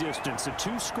striking distance. A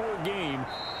two-score game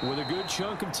with a good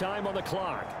chunk of time on the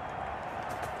clock.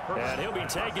 And he'll be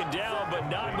taken down, but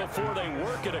not before they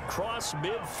work it across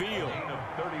midfield.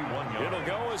 It'll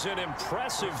go as an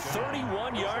impressive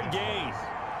 31-yard gain.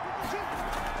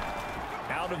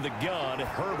 Out of the gun,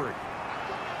 Herbert.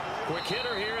 Quick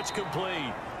hitter here, it's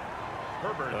complete.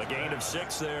 A gain of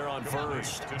 6 there on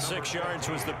first. 6 yards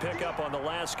was the pickup on the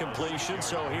last completion,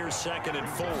 so here's 2nd and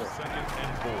 4.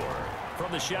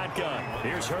 From the shotgun,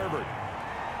 here's Herbert.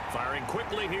 Firing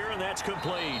quickly here, and that's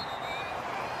complete.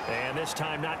 And this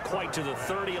time not quite to the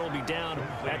 30. It'll be down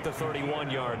at the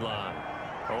 31-yard line.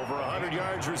 Over 100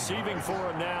 yards receiving for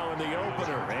him now in the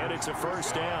opener, and it's a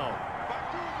first down.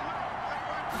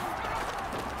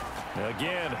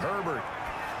 Again, Herbert.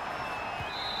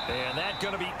 And that's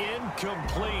going to be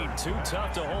incomplete. Too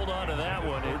tough to hold on to that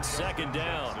one. It's 2nd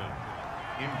down.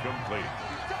 Incomplete.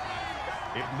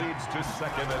 It leads to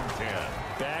 2nd and 10.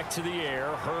 Back to the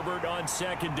air. Herbert on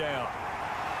 2nd down.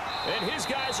 And his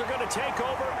guys are going to take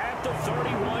over at the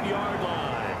 31-yard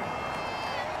line.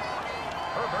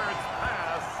 Herbert's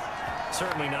pass.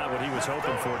 Certainly not what he was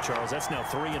hoping for, Charles. That's now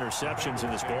 3 interceptions in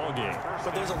this ball game.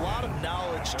 But there's a lot of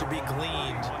knowledge to be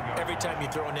gleaned every time you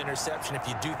throw an interception if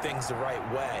you do things the right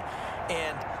way.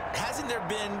 And hasn't there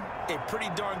been a pretty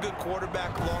darn good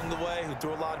quarterback along the way who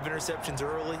threw a lot of interceptions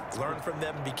early, learned from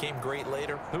them, and became great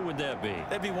later? Who would that be?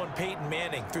 That'd be one Peyton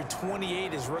Manning. Threw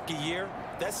 28 his rookie year.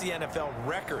 That's the NFL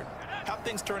record. How'd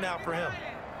things turn out for him?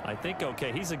 I think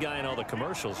okay. He's the guy in all the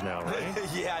commercials now, right?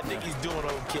 Yeah, I think he's doing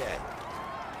okay.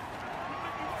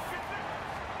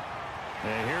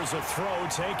 And here's a throw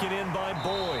taken in by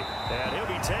Boyd. And he'll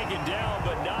be taken down,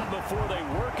 but not before they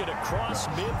work it across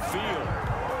midfield.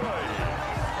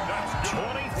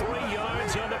 23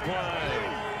 yards on the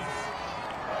play.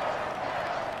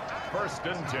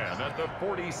 1st and 10 at the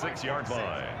 46-yard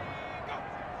line.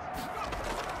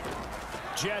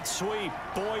 Jet sweep.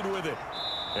 Boyd with it.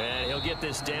 And he'll get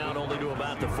this down only to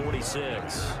about the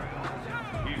 46.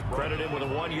 Credited with a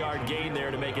 1-yard gain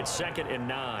there to make it 2nd and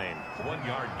 9.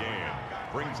 1-yard gain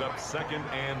brings up 2nd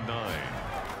and 9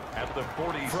 at the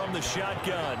 40. From the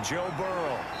shotgun, Joe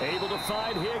Burrow able to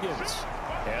find Higgins.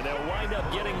 And they'll wind up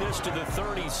getting this to the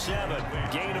 37.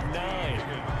 Gain of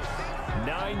 9.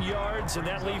 9 yards, and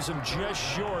that leaves them just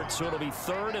short, so it'll be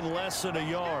 3rd and less than a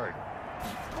yard.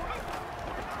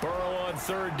 Burrow on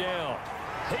 3rd down.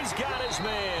 He's got his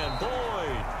man,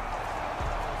 Boyd.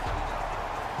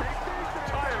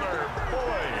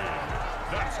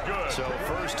 That's good. So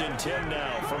 1st and 10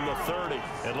 now from the 30.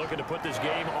 And looking to put this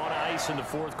game on ice in the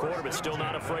 4th quarter, but still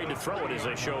not afraid to throw it as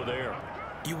they show there.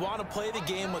 You want to play the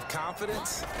game with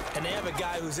confidence, and they have a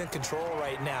guy who's in control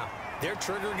right now. Their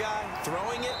trigger guy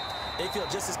throwing it, they feel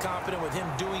just as confident with him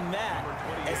doing that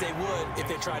as they would if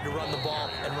they tried to run the ball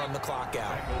and run the clock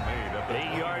out.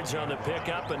 8 yards on the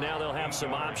pickup, and now they'll have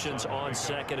some options on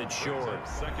 2nd and short.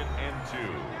 2nd and 2.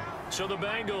 So the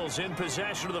Bengals in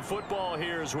possession of the football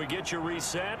here as we get you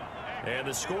reset. And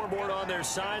the scoreboard on their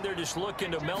side, they're just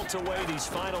looking to melt away these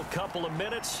final couple of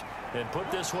minutes and put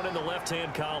this one in the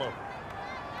left-hand column.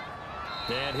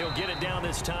 And he'll get it down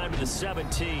this time to the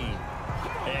 17.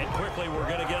 And quickly we're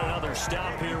going to get another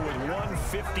stop here with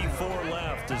 1:54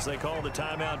 left as they call the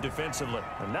timeout defensively.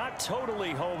 Not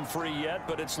totally home free yet,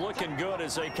 but it's looking good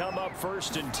as they come up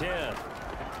 1st and 10.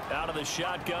 Out of the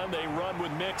shotgun, they run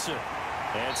with Mixon.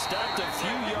 And stopped a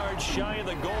few yards shy of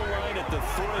the goal line at the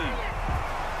 3.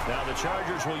 Now the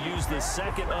Chargers will use the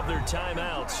 2nd of their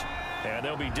timeouts. And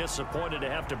they'll be disappointed to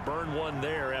have to burn one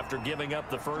there after giving up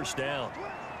the 1st down.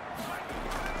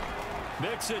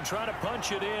 Mixon trying to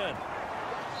punch it in.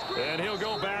 And he'll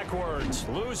go backwards,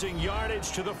 losing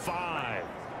yardage to the 5.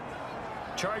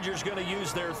 Chargers going to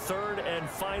use their 3rd and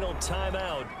final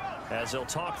timeout as they'll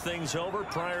talk things over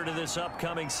prior to this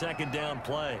upcoming 2nd down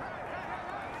play.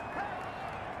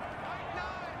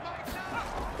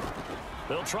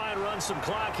 They'll try and run some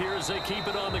clock here as they keep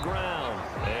it on the ground.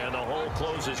 And the hole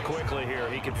closes quickly here.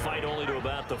 He can fight only to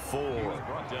about the 4.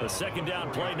 The 2nd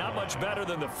down play, not much better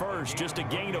than the 1st. Just a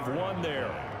gain of 1 there.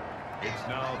 It's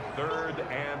now 3rd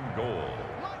and goal.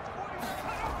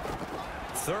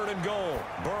 3rd and goal.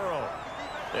 Burrow.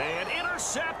 And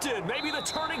intercepted. Maybe the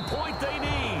turning point they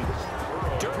need.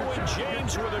 Derwin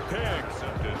James with a pick.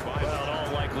 Well, in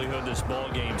all likelihood, this ball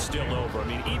game's still over. I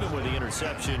mean, even with the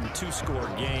interception, 2-score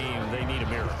game, they need a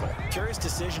miracle. Curious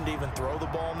decision to even throw the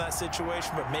ball in that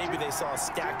situation, but maybe they saw a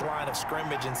stacked line of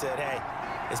scrimmage and said, hey,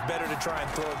 it's better to try and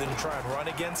throw than to try and run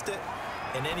against it.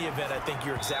 In any event, I think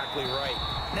you're exactly right.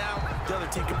 Now, the other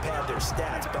team can pad their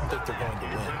stats, but I don't think they're going to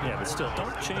win. Yeah, but still,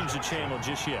 don't change the channel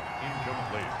just yet.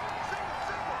 Incomplete.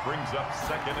 Brings up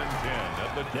 2nd and 10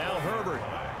 at the now Herbert.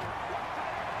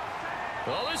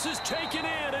 Well, this is taken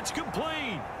in. It's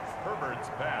complete. Herbert's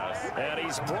pass. And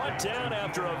he's brought down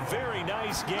after a very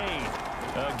nice gain.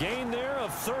 A gain there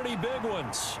of 30 big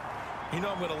ones. You know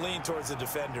I'm going to lean towards the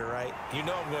defender, right? You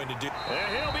know I'm going to do.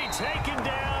 And he'll be taken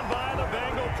down by the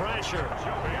Bengal pressure.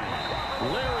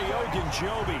 Larry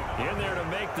Ogunjobi in there to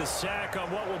make the sack on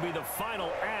what will be the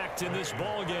final act in this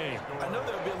ball game. I know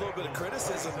there'll be a little bit of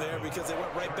criticism there because they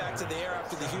went right back to the air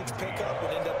after the huge pickup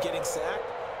and end up getting sacked.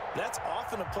 That's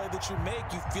often a play that you make.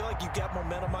 You feel like you've got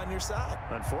momentum on your side.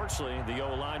 Unfortunately, the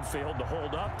O-line failed to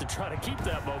hold up to try to keep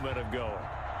that momentum going.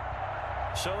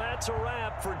 So that's a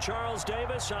wrap for Charles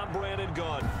Davis. I'm Brandon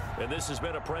Gunn. And this has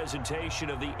been a presentation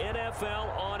of the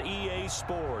NFL on EA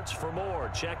Sports. For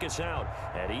more, check us out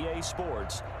at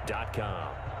easports.com.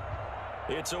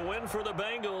 It's a win for the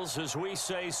Bengals as we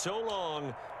say so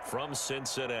long from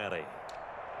Cincinnati.